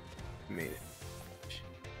made it.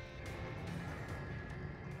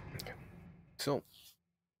 Okay. So, I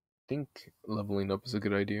think leveling up is a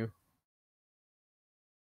good idea.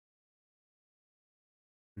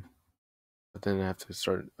 But then I have to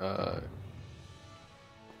start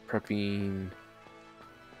prepping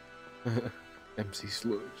MC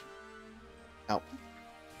sludge. Ow.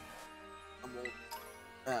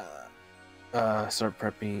 Start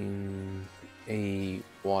prepping a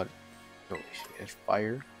water. No, she has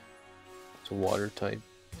fire. It's a water type.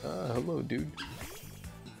 Hello, dude.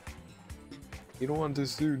 You don't want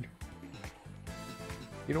this dude.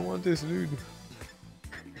 You don't want this dude.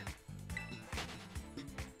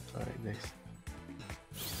 Alright, nice.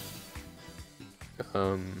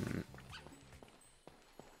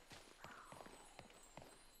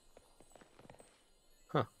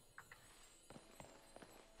 Huh.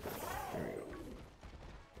 There we go.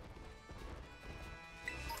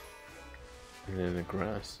 And then the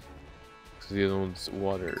grass. Because the other one's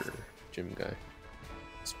water gym guy.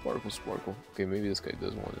 Sparkle. Okay, maybe this guy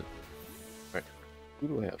does want it. Alright. Who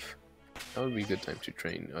do I have? That would be a good time to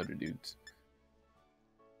train other dudes.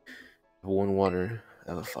 One water,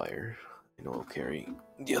 I have a fire. I know I'll carry.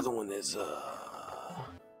 The other one is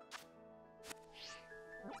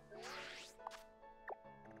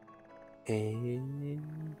and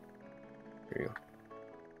there you go.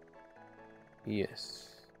 Yes.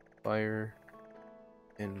 Fire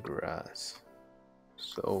and grass.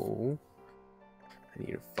 So I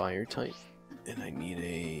need a fire type and I need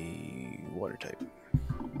a water type.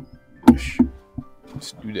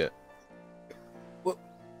 Let's do that. Whoa.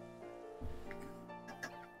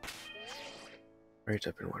 Fire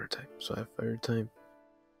type and water type. So I have fire type.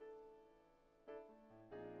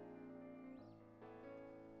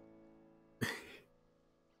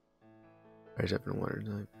 Fire type and water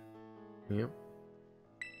type. Yep.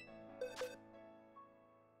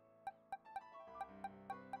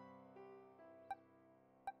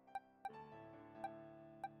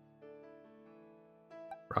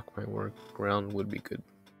 Rock my work. Ground would be good.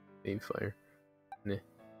 Maybe fire. Nah.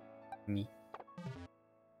 Me.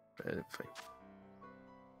 Fine.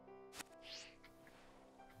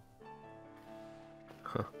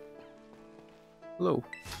 Huh. Hello.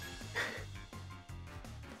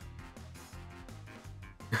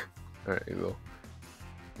 Alright, you go.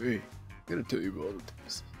 Hey, I gotta tell you about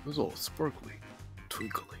this. It was all sparkly,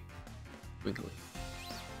 twinkly. What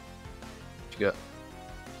you got?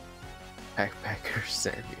 Backpacker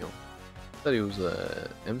Samuel. I thought he was a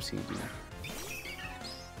MC dude.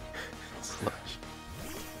 Slush.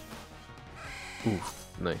 Ooh,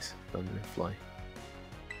 nice. Thunder fly.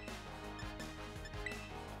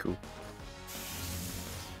 Cool.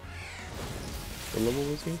 What level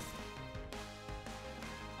was he?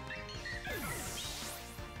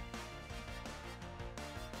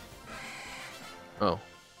 Oh.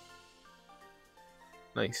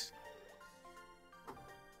 Nice.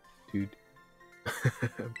 Dude.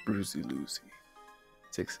 Brucey Lucy.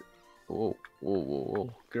 6. Whoa.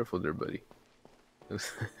 Careful there, buddy.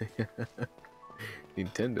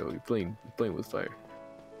 Nintendo, you're playing with fire.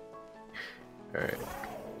 Alright.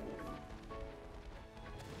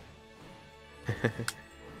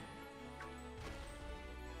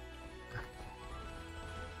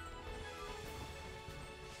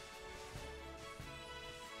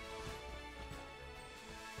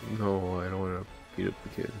 No, I don't want to beat up the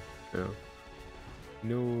kid.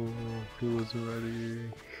 No, he was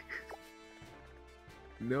ready.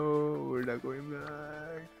 No, we're not going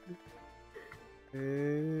back.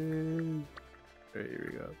 And right,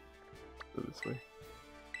 here we go. Go this way.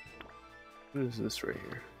 What is this right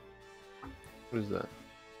here? What is that?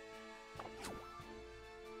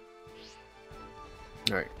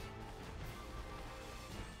 Alright.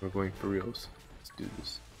 We're going for reals. Let's do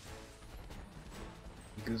this.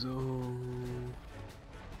 Because ooh.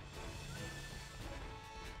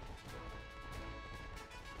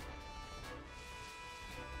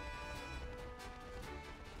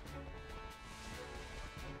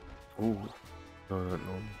 No, not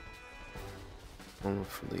normal. Normal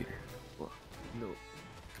for later. Well, no.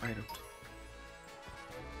 Items.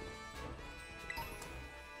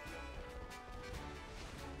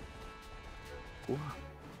 Wow.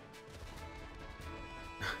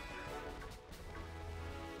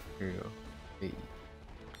 Here you go. Hey.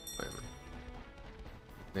 Finally.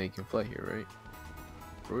 Now you can fly here, right?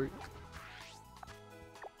 Right.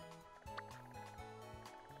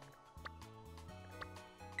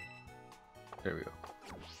 There we go.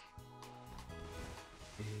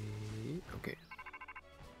 Okay.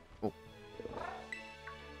 Oh.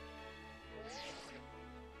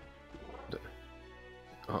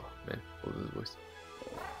 Oh man, what was his voice?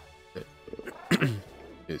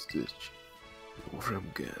 It's this Wolfram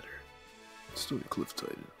Gator. Stony Cliff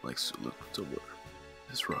Titan likes to look somewhere in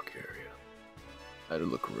this rock area. I had to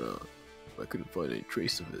look around, but I couldn't find any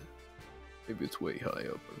trace of it. Maybe it's way high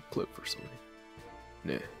up on a cliff or something.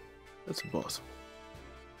 Nah, that's impossible.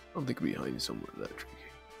 I don't think it'd be hiding somewhere that tricky.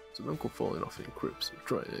 So don't go falling off any crypts or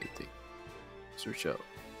trying anything. Search it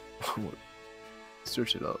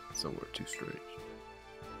out somewhere too strange.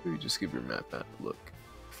 Maybe just give your map a look.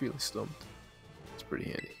 If you're feeling stumped, it's pretty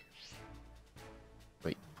handy.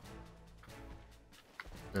 Wait.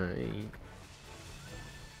 Alright.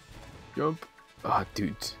 Jump! Ah,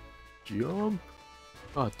 dude. Jump!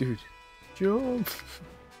 Ah, dude. Jump!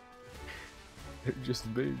 They're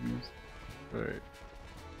just babies. Alright.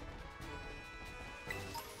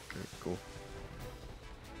 Alright, cool.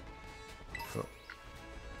 Oh.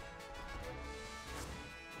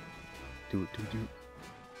 Do it.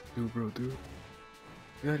 Do it, bro, do it.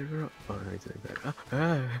 You got it, bro. Oh, no, he's like that.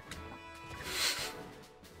 Ah!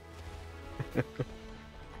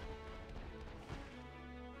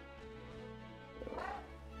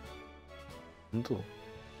 Mental.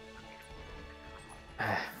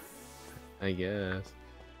 I guess.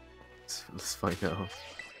 Let's find out.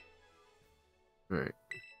 Alright.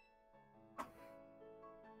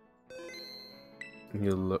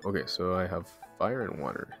 Okay, so I have fire and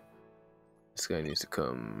water. This guy needs to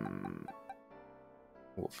come.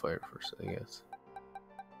 We'll fire first, I guess.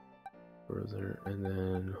 Further, and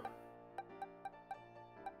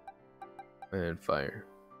then fire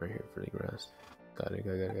right here for the grass. Got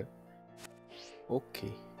it.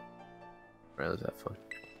 Okay. Alright, let's have fun.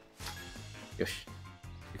 Yosh.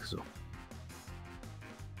 So.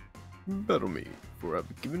 Battle me, for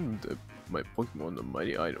I've given my Pokemon a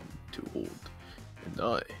mighty item to hold, and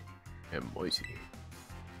I am mighty.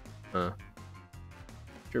 Huh?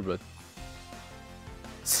 Sure, bud.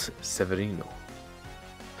 Severino.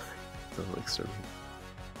 Sounds like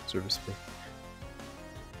service pay.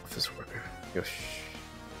 Office worker. Yosh.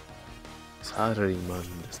 Salaryman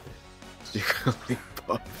desu ne.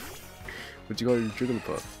 Jigglypuff. What you call your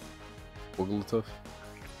Jigglypuff? Wigglytuff?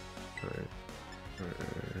 Alright.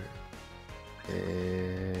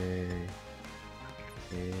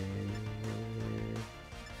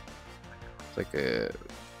 It's like a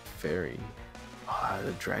fairy. Ah,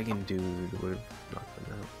 the dragon dude would have knocked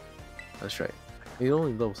him out. That's right. He's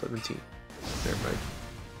only level 17. Never mind.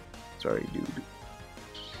 Sorry,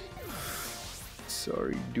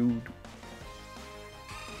 dude.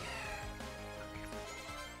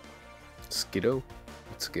 Skiddo?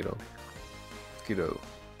 What's Skiddo? Skiddo.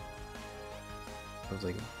 Sounds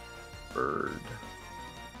like a bird.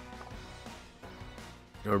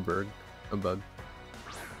 Or a bird. A bug.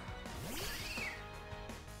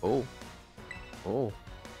 Oh.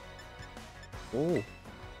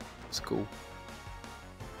 Let's go.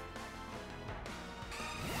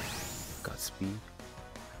 Got speed.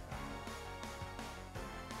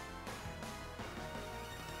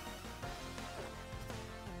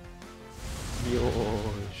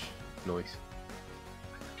 Yosh. Noise.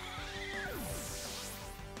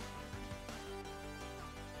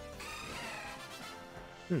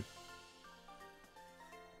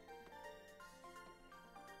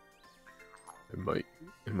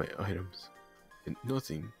 And my items, and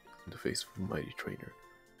nothing in the face of a mighty trainer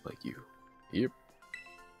like you. Yep,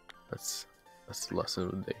 that's the lesson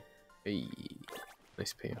of the day. Hey,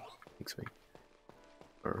 nice payout. Thanks, mate.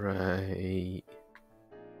 All right.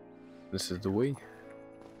 This is the way.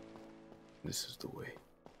 This is the way.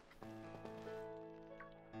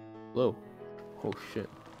 Low. Oh shit.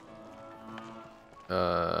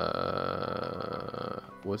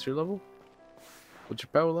 What's your level? What's your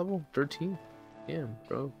power level? 13? Damn,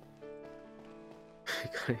 bro. I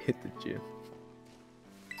gotta hit the gym.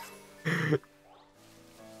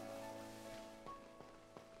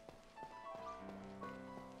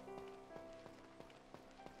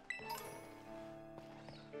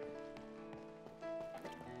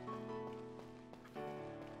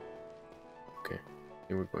 Okay,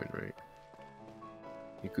 and we're going right.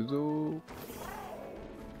 Ikuzo.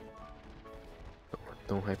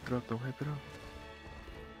 Don't hype it up, don't hype it up.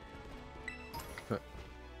 Cut.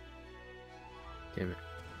 Damn it.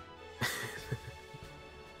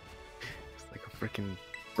 It's like a freaking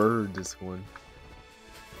bird, this one.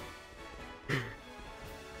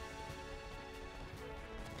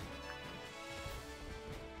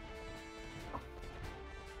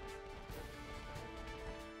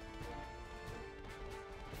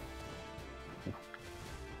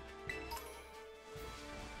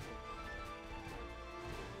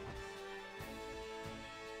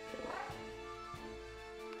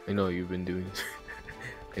 I know you've been doing.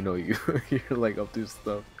 I know you're like up to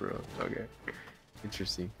stuff, bro. Okay,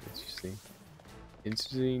 interesting, interesting,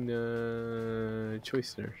 interesting.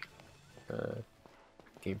 Choice there.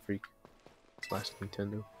 Game Freak /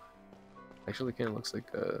 Nintendo. Actually, kind of looks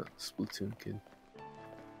like a Splatoon kid.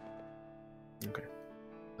 Okay,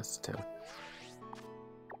 that's the town.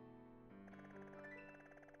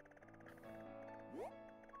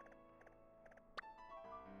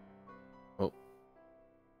 Oh.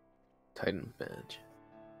 Titan badge.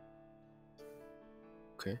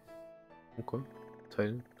 Okay. Okay.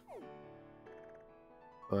 Titan.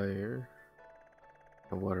 Fire.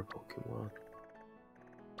 A water Pokemon.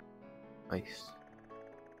 Ice.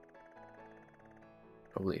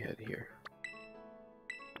 Probably head here.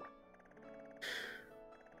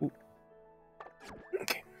 Ooh.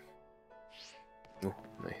 Okay. Oh,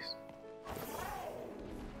 nice.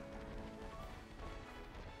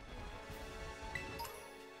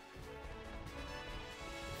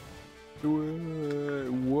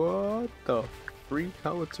 What the freak?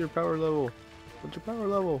 What's your power level? What's your power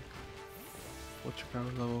level? What's your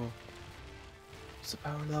power level? What's the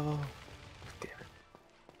power level? Damn it.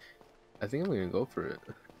 I think I'm gonna go for it.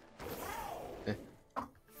 Eh.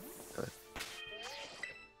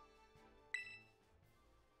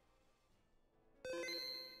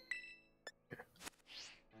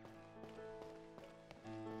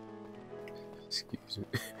 Excuse me.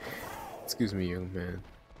 Excuse me, young man.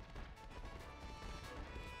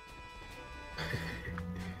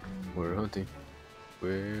 We're hunting.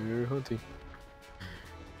 We're hunting.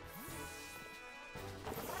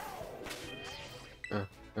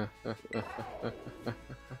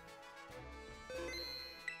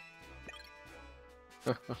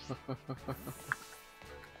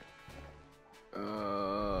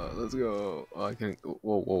 Let's go. Oh, I can't. Whoa,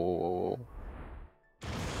 whoa, whoa, whoa, whoa.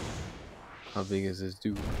 How big is this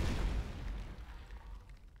dude?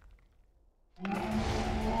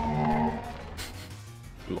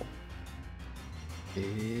 Lol.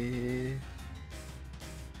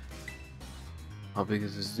 How big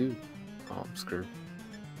is this dude? Oh, I'm scared.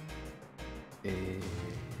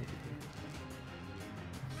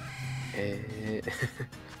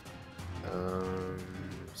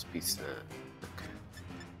 Speed snap. Okay.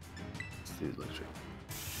 Let's do electric.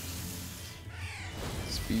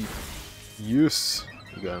 Speed. Yes!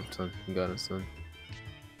 You got him, son. You got him, son.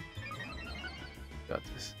 Got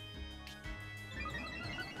this.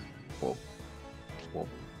 Whoa. Whoa.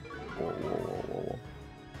 Whoa, whoa, whoa, whoa, whoa.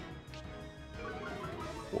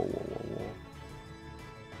 Whoa, whoa, whoa, whoa.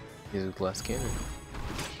 Here's a glass cannon.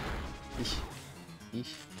 Eesh.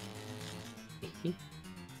 Eesh.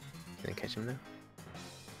 Can I catch him now?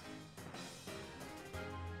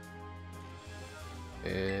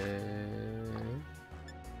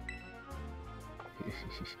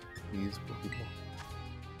 Use Pokeball.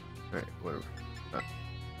 Alright, whatever.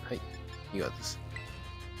 Hey, you got this.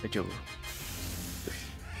 Hitch over.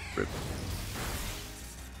 Rip.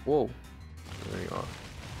 Whoa. There you are.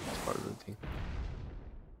 That's part of the thing.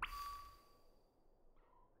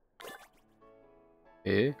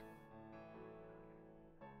 Eh?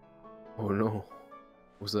 Oh no.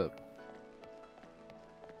 What's up?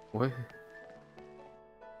 What?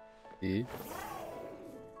 Eh?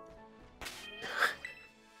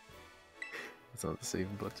 It's not the save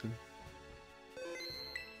button.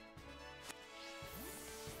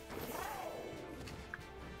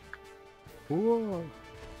 Whoa!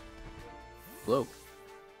 Hello.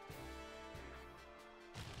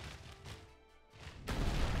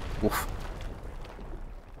 Woof.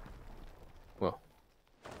 Well,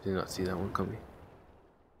 did not see that one coming.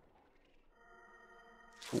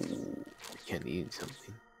 Ooh, I can't eat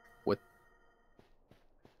something. What?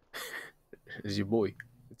 It's your boy.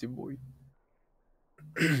 It's your boy.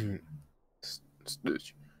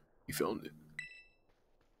 Stitch, you found it.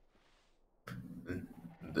 And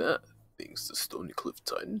that thing's the Stony Cliff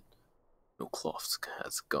Titan. No cloth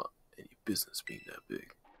has got any business being that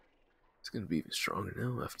big. It's gonna be even stronger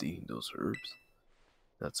now after eating those herbs.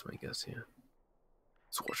 That's my guess, yeah.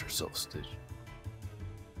 Let's watch yourself, Stitch.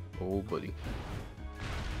 Oh, buddy.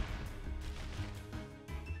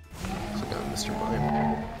 Looks like I'm Mr.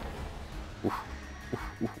 Mime. Oof, oof,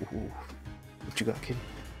 oof, oof, oof. What you got, kid?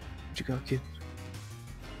 What you got, kid?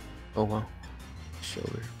 Oh, wow.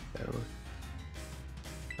 Shoulder. Battle.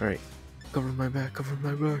 Alright. Cover my back, cover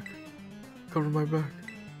my back. Cover my back.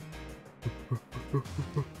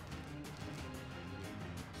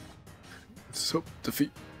 So,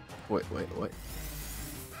 defeat. Wait.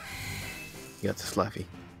 You got this, Laffy.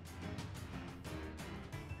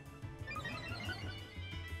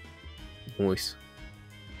 Voice.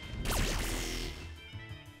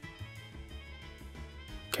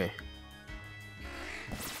 Okay.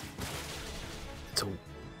 So,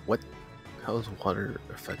 what? How is water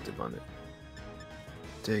effective on it?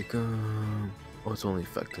 Take oh, it's only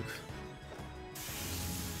effective.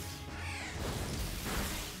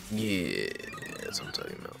 Yeah, that's what I'm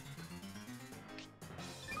talking about.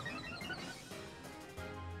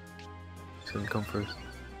 He's gonna come first.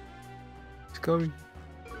 He's coming.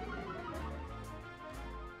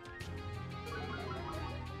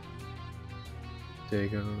 There you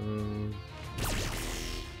go.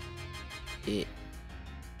 Yeah.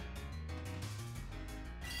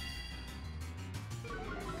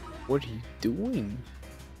 What are you doing?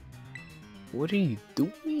 What are you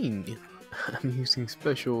doing? I'm using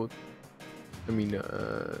special.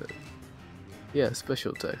 Yeah,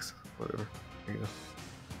 special text. Whatever. There you go.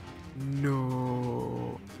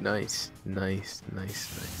 No. Nice. It's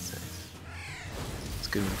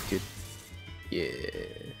good move, kid. Yeah.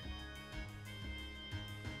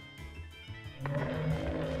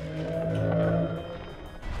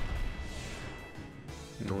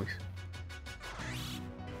 Noise.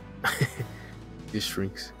 This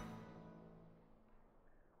shrinks.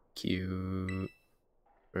 Cute.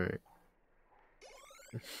 Alright.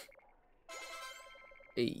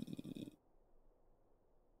 Hey.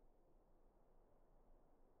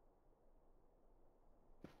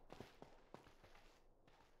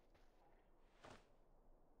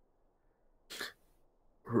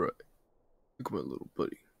 Right. Look at my little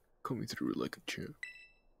buddy. Coming through like a champ.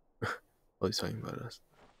 Oh, he's talking about us.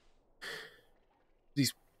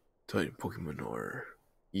 These Titan Pokemon are...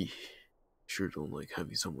 Eesh. Sure don't like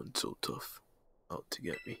having someone so tough out to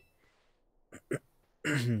get me.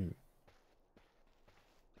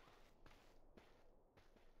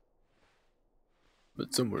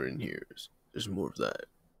 But somewhere in here, there's more of that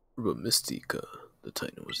Herba Mystica the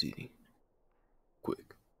Titan was eating.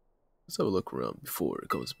 Quick, let's have a look around before it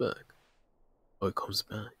comes back. Oh, it comes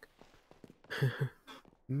back.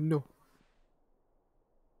 No.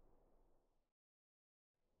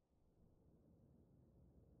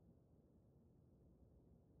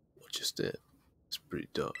 What just did? It's pretty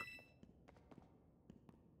dark.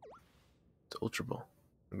 It's Ultra Ball.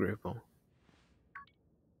 A Great Ball.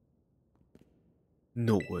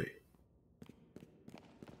 No way.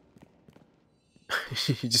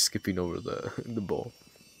 He's just skipping over the ball.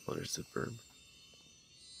 Oh, there's the verb.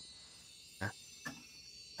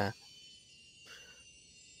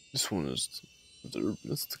 This one is the Herba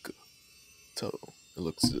Mystica. That's how it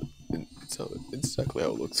looks. It's exactly how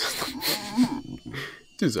it looks.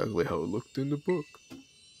 It's exactly how it looked in the book.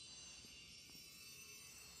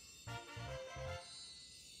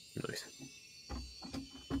 Nice.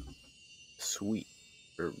 Sweet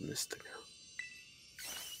Herba Mystica.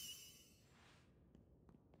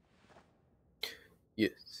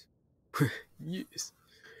 Yes. Yes.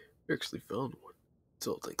 We actually found one. It's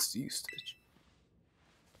all thanks to you, Stitch.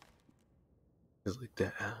 It's like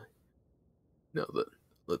that. Now then,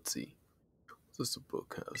 let's see. What does the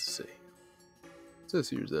book have to say? It says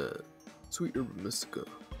here that sweet Herba Mystica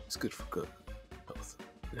is good for gut health.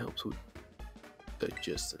 It helps with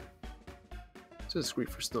digestion. It says it's great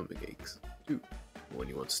for stomach aches, too, when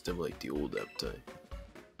you want to stimulate the old appetite.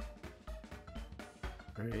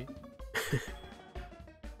 Alright.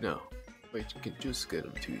 Now, wait, you can just get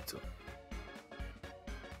them to eat them.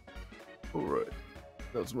 Alright,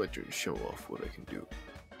 now it's my turn to show off what I can do.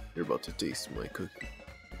 You're about to taste my cookie.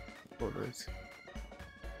 Oh, nice.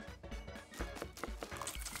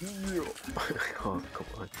 Yo. Oh, come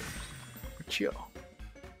on. Chill.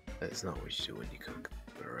 That's not what you do when you cook.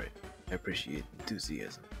 Alright. I appreciate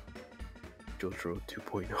enthusiasm. Jotaro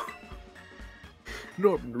 2.0.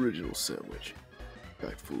 Not an original sandwich.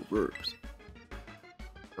 Packed full of herbs.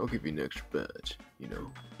 I'll give you an extra badge, you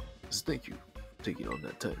know. As thank you for taking on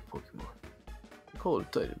that Titan Pokemon. I call it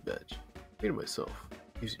a Titan badge. Made it myself,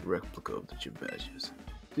 using a replica of the gym badges.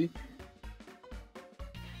 See?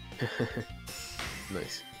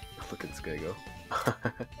 Nice. Look at this guy go.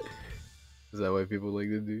 Is that why people like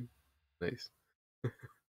this dude? Nice.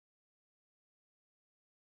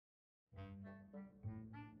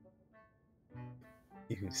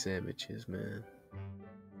 Eating sandwiches, man.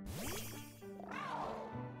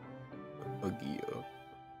 Agio.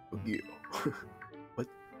 What?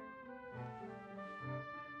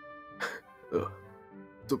 Ugh.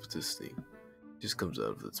 What's up with this thing? It just comes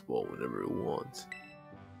out of its ball whenever it wants.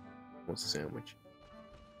 Wants a sandwich.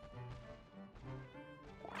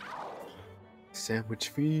 Sandwich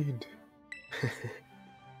fiend.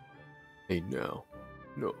 Hey now.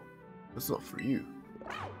 No, that's not for you.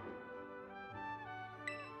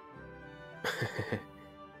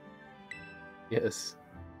 Yes,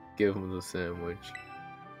 give him the sandwich.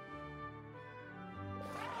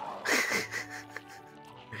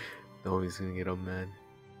 No, he's gonna get all mad.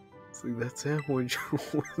 It's like that sandwich.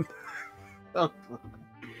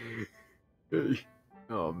 Hey.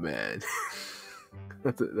 Oh man.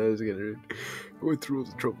 that is gonna hurt. I went through all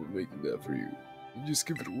the trouble making that for you. You just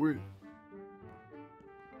give it away.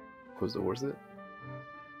 Was it worth it?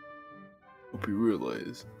 Hope you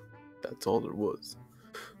realize that's all there was.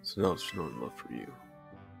 So now it's not enough for you.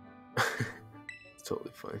 It's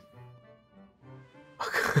totally fine.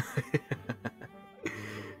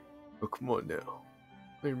 Oh, come on now.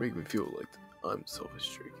 Now you're making me feel like I'm selfish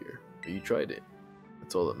trick here. But you tried it.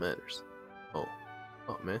 That's all that matters. Oh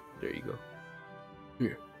man, there you go.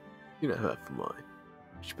 Here, you can have half of mine.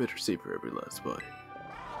 But you better savor every last bite.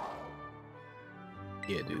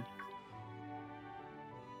 Yeah, dude.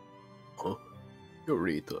 Huh? You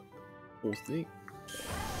already ate the whole thing?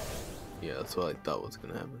 Yeah, that's what I thought was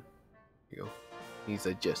gonna happen. Here you go. Needs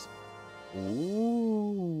digest.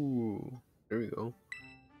 Ooh. There we go.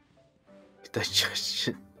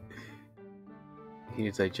 Digestion. You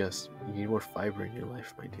need to digest. You need more fiber in your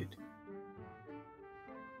life, my dude.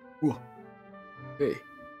 Whoa. Hey.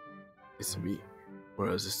 It's me.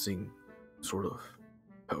 Whereas this thing sort of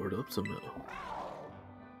powered up somehow.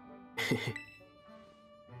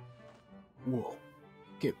 Whoa.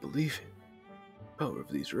 Can't believe it. The power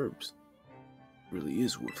of these herbs really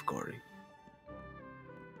is worth guarding.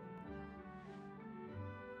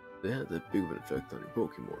 They had that big of an effect on your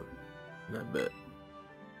Pokemon, and I bet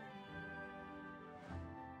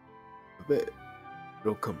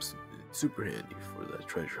it'll come super handy for that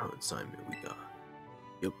treasure hunt assignment we got.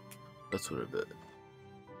 Yep, that's what I bet.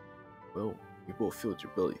 Well, you both filled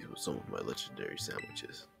your bellies with some of my legendary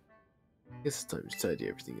sandwiches. Guess it's time to tidy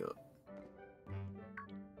everything up.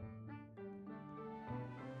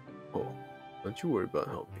 Oh, don't you worry about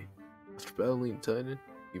helping. After battling Titan,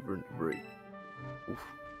 you've earned a break. Oof.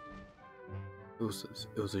 It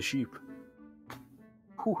was a sheep.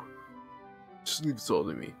 Whew. Just leave this all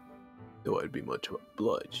to me. Though I'd be much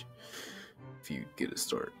obliged if you'd get a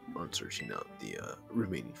start on searching out the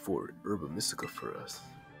remaining 4 Herba Mystica for us.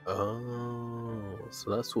 Oh,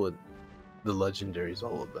 so that's what the legendary is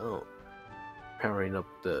all about. Powering up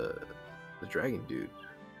the dragon dude.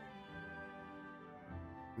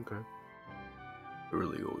 Okay. I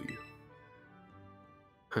really owe you.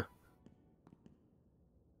 Huh.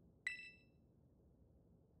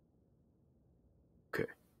 Okay.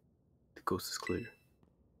 The coast is clear.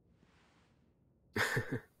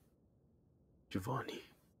 Giovanni,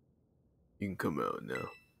 you can come out now.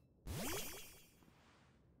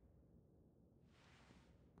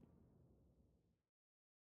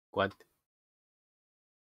 What?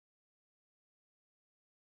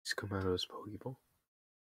 Just come out of his Pokeball?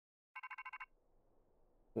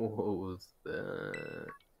 What was that?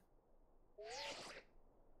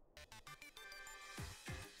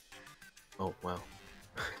 Oh wow,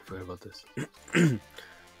 I forgot about this.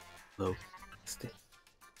 Hello,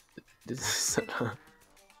 this is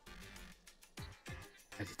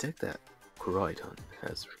I detect that Koraidon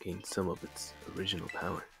has regained some of its original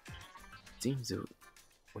power. It seems it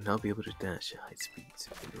will now be able to dash at high speeds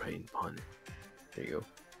when riding upon it. There you go.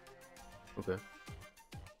 Okay.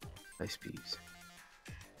 High speeds.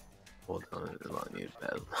 Hold on, a lot needed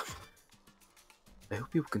battle. I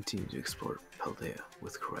hope you will continue to explore Paldea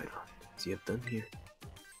with Koraidon, as you have done here.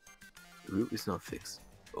 The route is not fixed,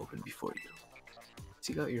 but open before you.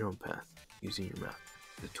 Seek out your own path, using your map.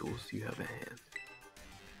 the tools you have at hand.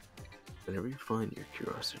 Whenever you find your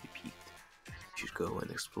curiosity piqued, you should go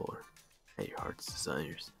and explore at your heart's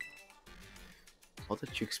desires. All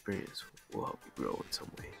that you experience will help you grow in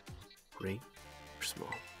some way, great or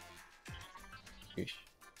small. Yeesh.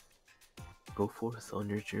 Go forth on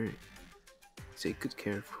your journey. Take good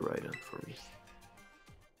care of Koraidon for me.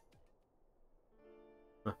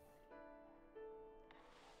 Huh.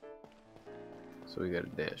 So we got a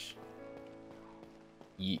dash.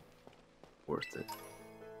 Yeet. Worth it.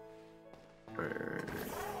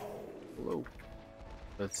 Hello.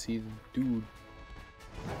 Let's see the dude.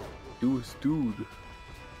 Dude.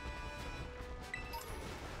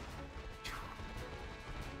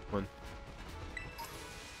 One.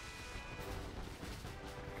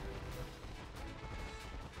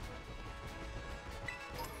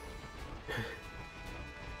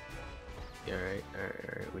 Yeah,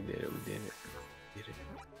 alright, we did it.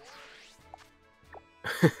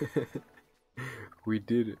 We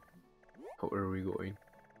did it. How are we going?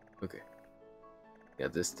 Okay.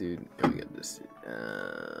 Got this dude, and we got this dude.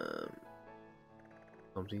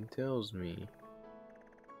 Something tells me.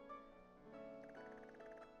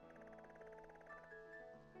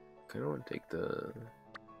 Kinda wanna take the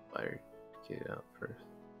fire kid out first.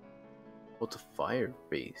 What's a fire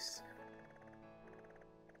base?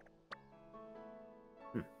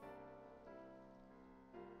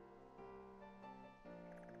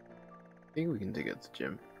 I think we can dig at the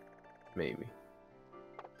gym. Maybe.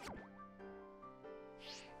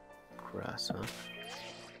 Grass, huh?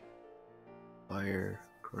 Fire,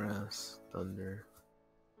 grass, thunder,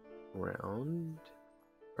 ground,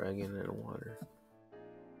 dragon, and water.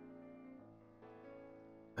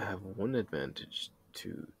 I have one advantage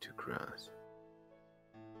to grass.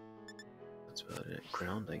 That's about it.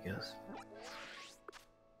 Ground, I guess.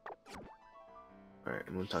 Alright,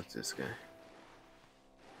 I'm gonna talk to this guy.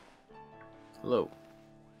 Hello,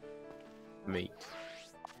 mate.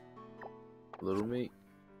 Little mate.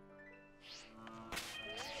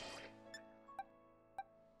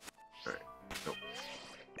 Alright, nope.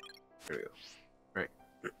 There we go. Right.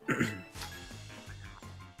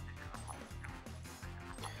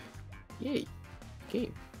 Yay!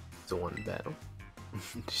 Game. It's a one battle.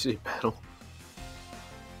 Did you say battle?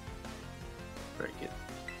 Alright, kid.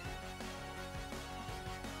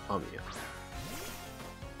 Amia.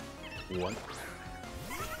 What?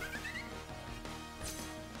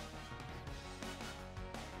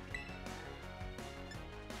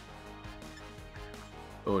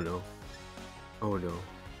 Oh no. Oh no.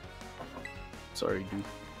 Sorry, dude.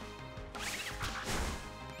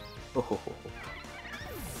 Oh ho ho.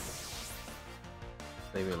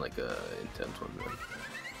 Not even like a intense one, man.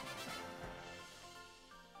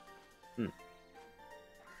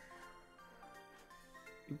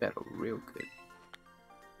 You battle real good.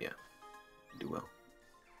 Yeah. You do well.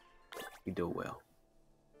 You do well.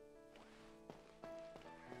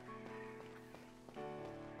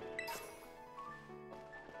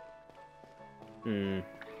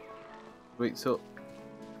 Wait, so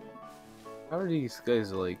how are these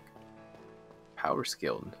guys like power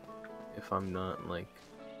scaled if I'm not like,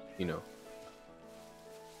 you know,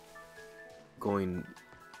 going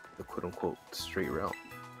the quote unquote straight route?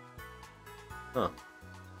 Huh.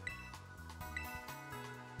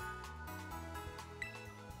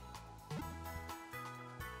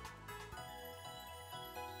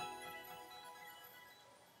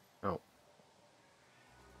 Oh.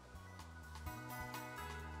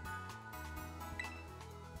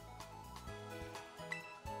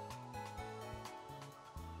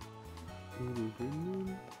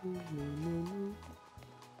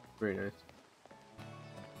 Very nice.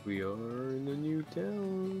 We are in the new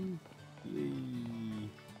town. Yay.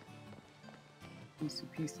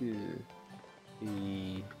 Pieces.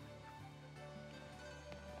 Hey.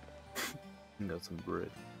 Got some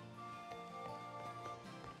bread.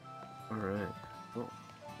 Alright. Well,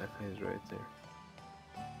 that guy's right there.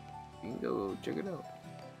 You can go check it out.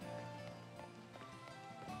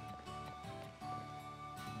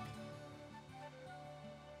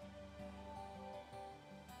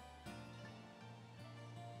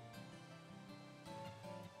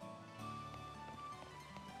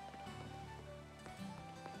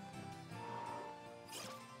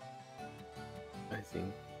 I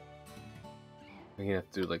think I'm gonna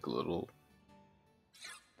have to do like a little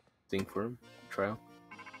thing for him, trial,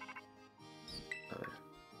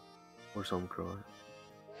 or some crow.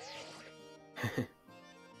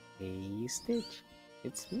 Hey Stitch,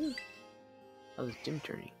 it's me. How's the gym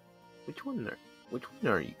turning? Which one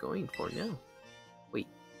are you going for now? Wait,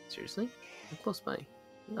 seriously? I'm close by.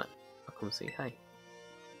 Hang on, I'll come say hi.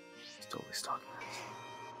 He's totally stalking us.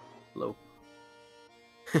 Hello.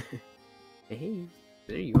 Hey,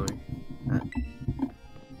 there you are. Ah,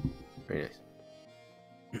 very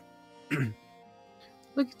nice.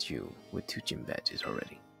 Look at you with 2 gym badges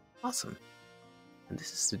already. Awesome. And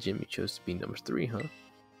this is the gym you chose to be number 3, huh?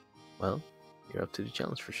 Well, you're up to the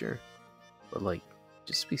challenge for sure. But like,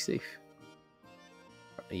 just be safe.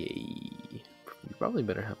 Yay. You probably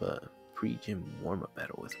better have a pre-gym warm-up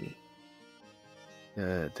battle with me.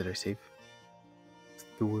 Did I save?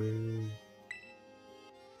 The way.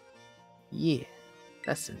 Yeah,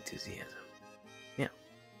 that's enthusiasm. Now,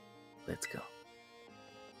 let's go.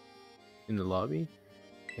 In the lobby?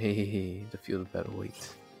 Hey, the field of battle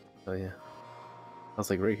waits. Oh yeah. I was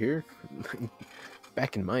like, right here?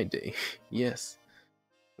 Back in my day. Yes.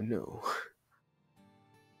 No.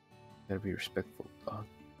 Gotta be respectful, dog.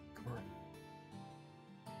 Come on.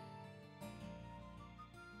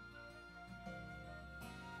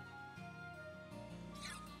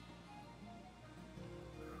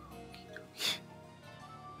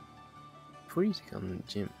 Before you take on the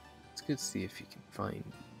gym, it's good to see if you can find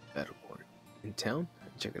battle court in town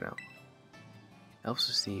and check it out. Helps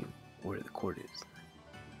to see where the court is,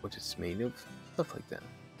 what it's made of, stuff like that.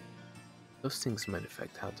 Those things might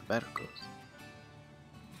affect how the battle goes.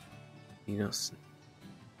 You know,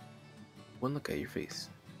 one look at your face,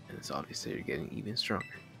 and it's obvious that you're getting even stronger.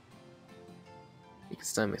 I think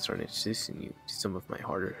it's time I start introducing you to some of my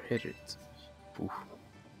harder hitters. Oof.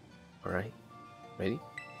 Alright, ready?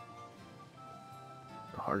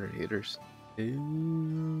 The harder hitters.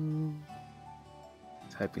 Ooh.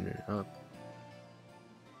 Typing it up.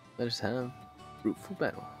 Let us have fruitful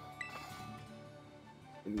battle.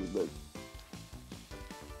 Look.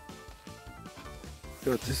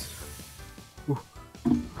 Got this.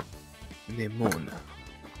 Lemon.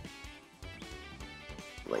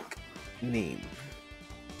 Like name.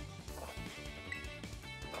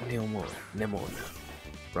 Lemon.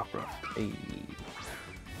 Rock. Hey.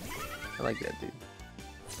 I like that, dude.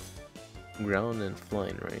 Ground and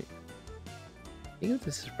flying, right? Think of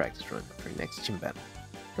this as a practice run for your next gym battle.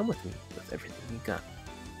 Come with me with everything you got.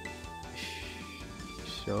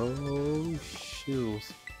 Show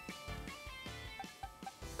shoes.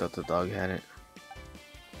 Thought the dog had it.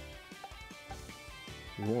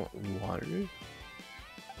 You want water?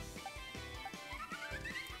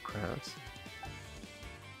 Grass.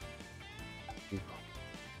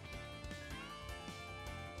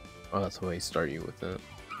 Oh, that's why I start you with that.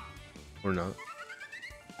 Or not.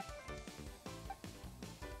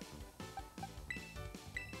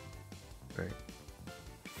 Right.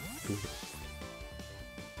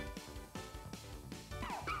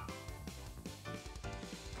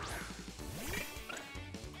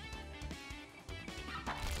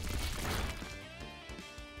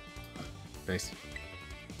 Nice.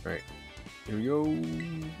 Alright. Here we go.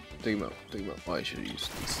 Take him out. Oh, I should have used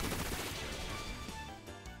these.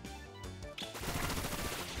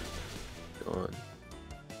 On.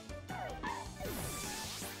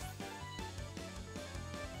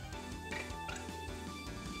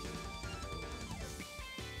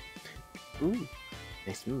 Ooh,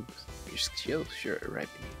 nice moves. Your skills sure are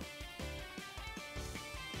ripening.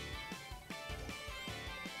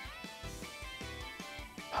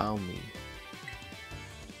 How me?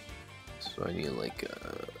 So I need like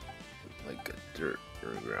a dirt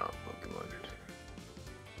or ground Pokemon,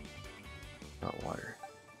 not water.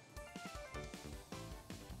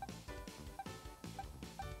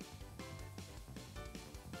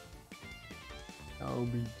 I'll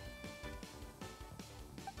be.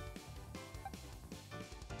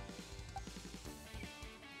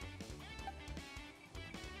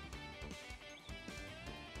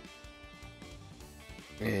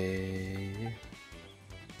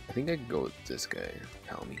 I think I could go with this guy,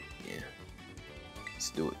 Palmy. Yeah.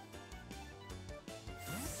 Let's do it.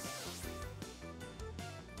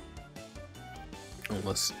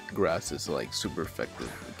 Unless grass is like super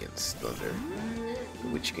effective against thunder,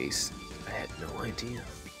 in which case I had no idea.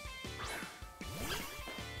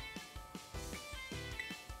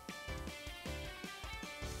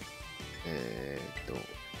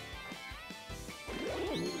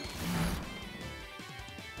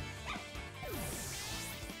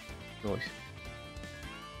 Noise.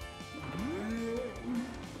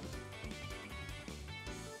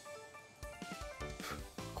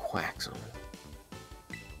 Quaxel.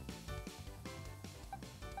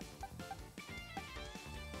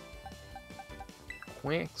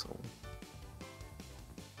 Quaxel.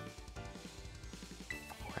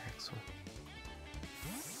 Quaxel.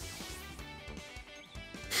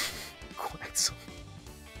 Quaxel.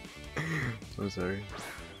 I'm sorry.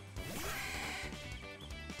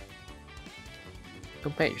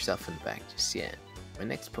 Don't pat yourself in the back just yet. My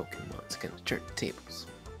next Pokemon's gonna turn the tables.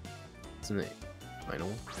 Isn't it? Final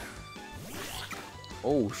one?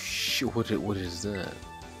 Oh shit, what is that?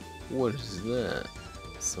 What is that?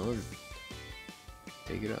 Son.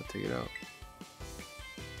 Take it out, take it out.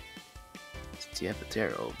 It's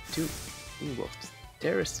Yapatero. 2. Ingolf's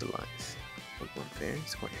Terrace Alliance. Pokemon fair and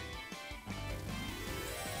square.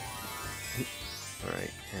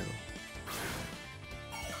 Alright, handle.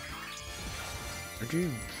 Our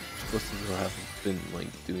dream supposed to have been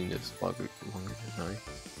like doing this longer than I.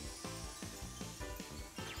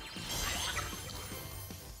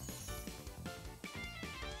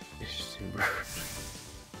 Interesting, bro.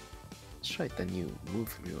 Let's try that new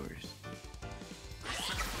move of yours.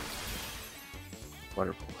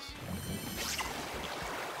 Water pulse.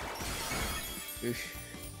 Ish.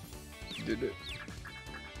 Did it.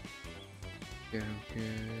 Okay.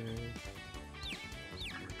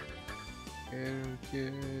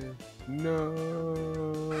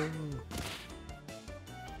 No.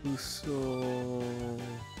 Uso.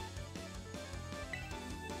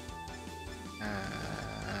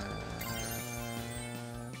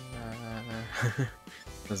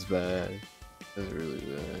 That's bad. That's really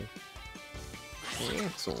bad.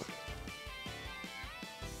 Cancel.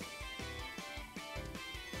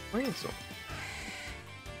 Cancel.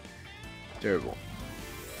 Terrible.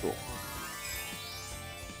 Cool.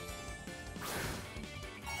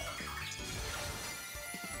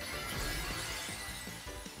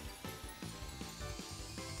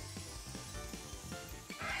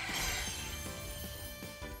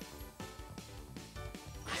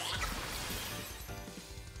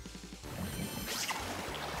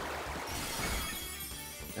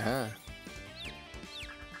 Aha.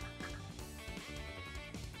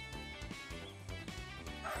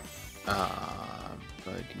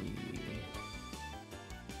 Buddy.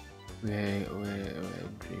 Wait,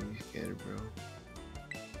 dream together, bro.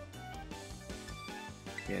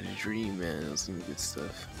 We had a dream, man. That was some good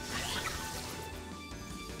stuff.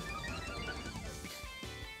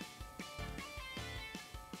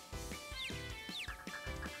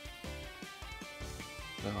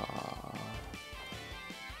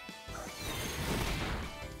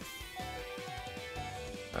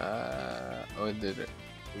 Oh, we did it.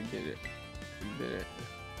 We did it. We did it.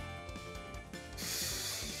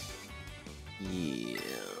 Yeah.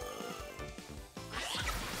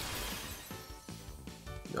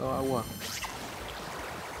 No, I won.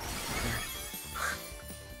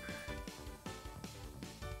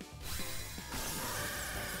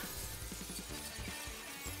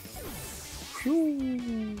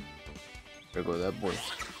 There go that boy.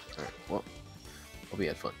 Alright, well, hope we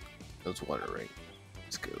had fun. That was water, right?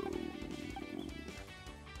 Let's go.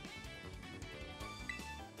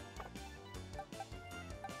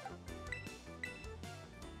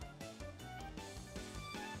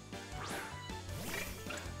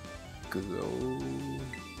 Go.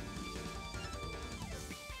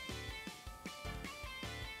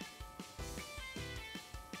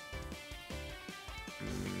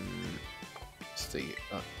 Stay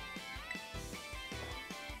up.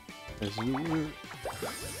 As you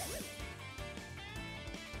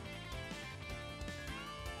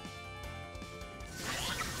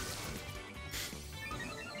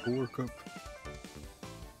work up.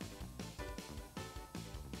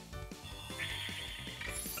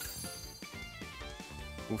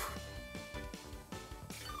 Oof.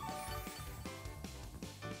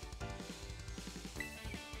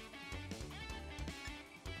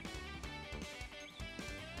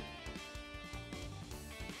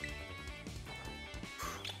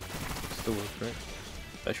 Still work, right?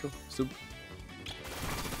 Special? Super?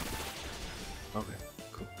 Okay,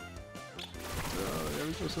 cool. There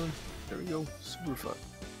we go, son. There we go. Super fun.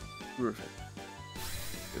 Perfect.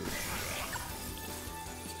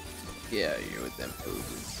 Yeah, you're with them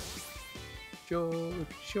poses.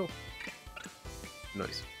 Sure.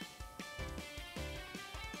 Nice.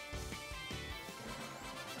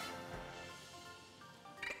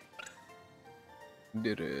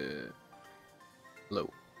 Did it.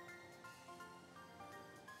 Low.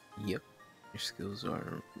 Yep. Your skills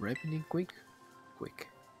are ripening quick.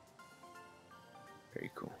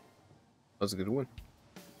 Very cool. That was a good one.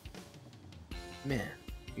 Man,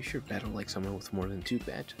 you sure battle like someone with more than 2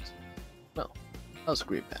 badges. Well, that was a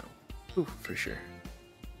great battle. Ooh, for sure.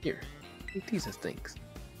 Here, take these as thanks.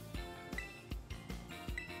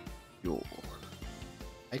 Yo.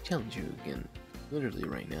 I challenge you again, literally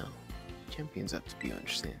right now. Champions have to be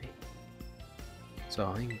understanding. So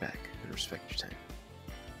I'll hang back and respect your time.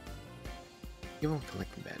 Keep on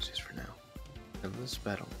collecting badges for now. And let's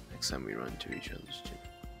battle next time we run to each other's gym.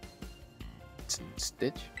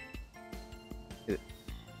 Stitch? It,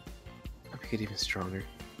 make it even stronger.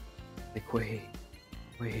 Like way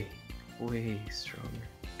stronger.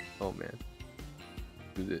 Oh man.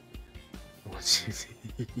 Do it. Once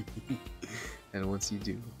you and once you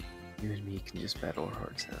do, you and me can just battle our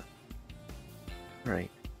hearts out.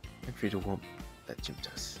 Alright, I'm free to wump that gymped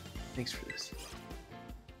us. Thanks for this.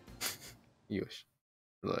 Yosh.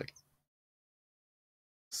 Like,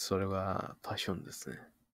 それはパッションですね。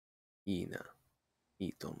いいな。い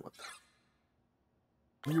いと思っ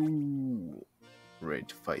た。Ooh, ready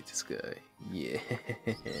to fight this guy. Yeah.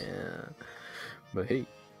 But hey,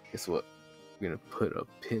 guess what? We're gonna put a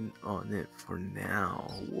pin on it for now.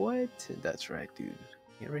 What? That's right, dude.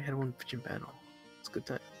 You already had one gym battle. It's a good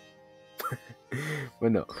time.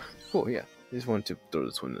 But no. Cool, yeah. I just wanted to throw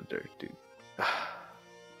this one in there, dude.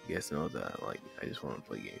 You guys know that, like, I just want to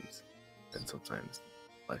play games. And sometimes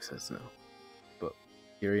life says no. But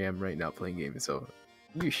here I am right now playing games, so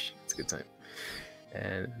yeesh, it's a good time.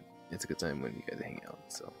 And it's a good time when you guys hang out.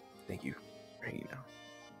 So thank you for hanging out.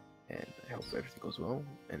 And I hope everything goes well,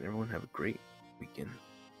 and everyone have a great weekend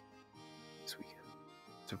this weekend.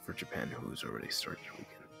 Except for Japan, who's already started the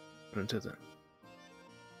weekend. But until then,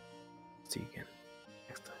 see you again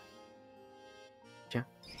next time. Ciao.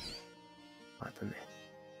 またね。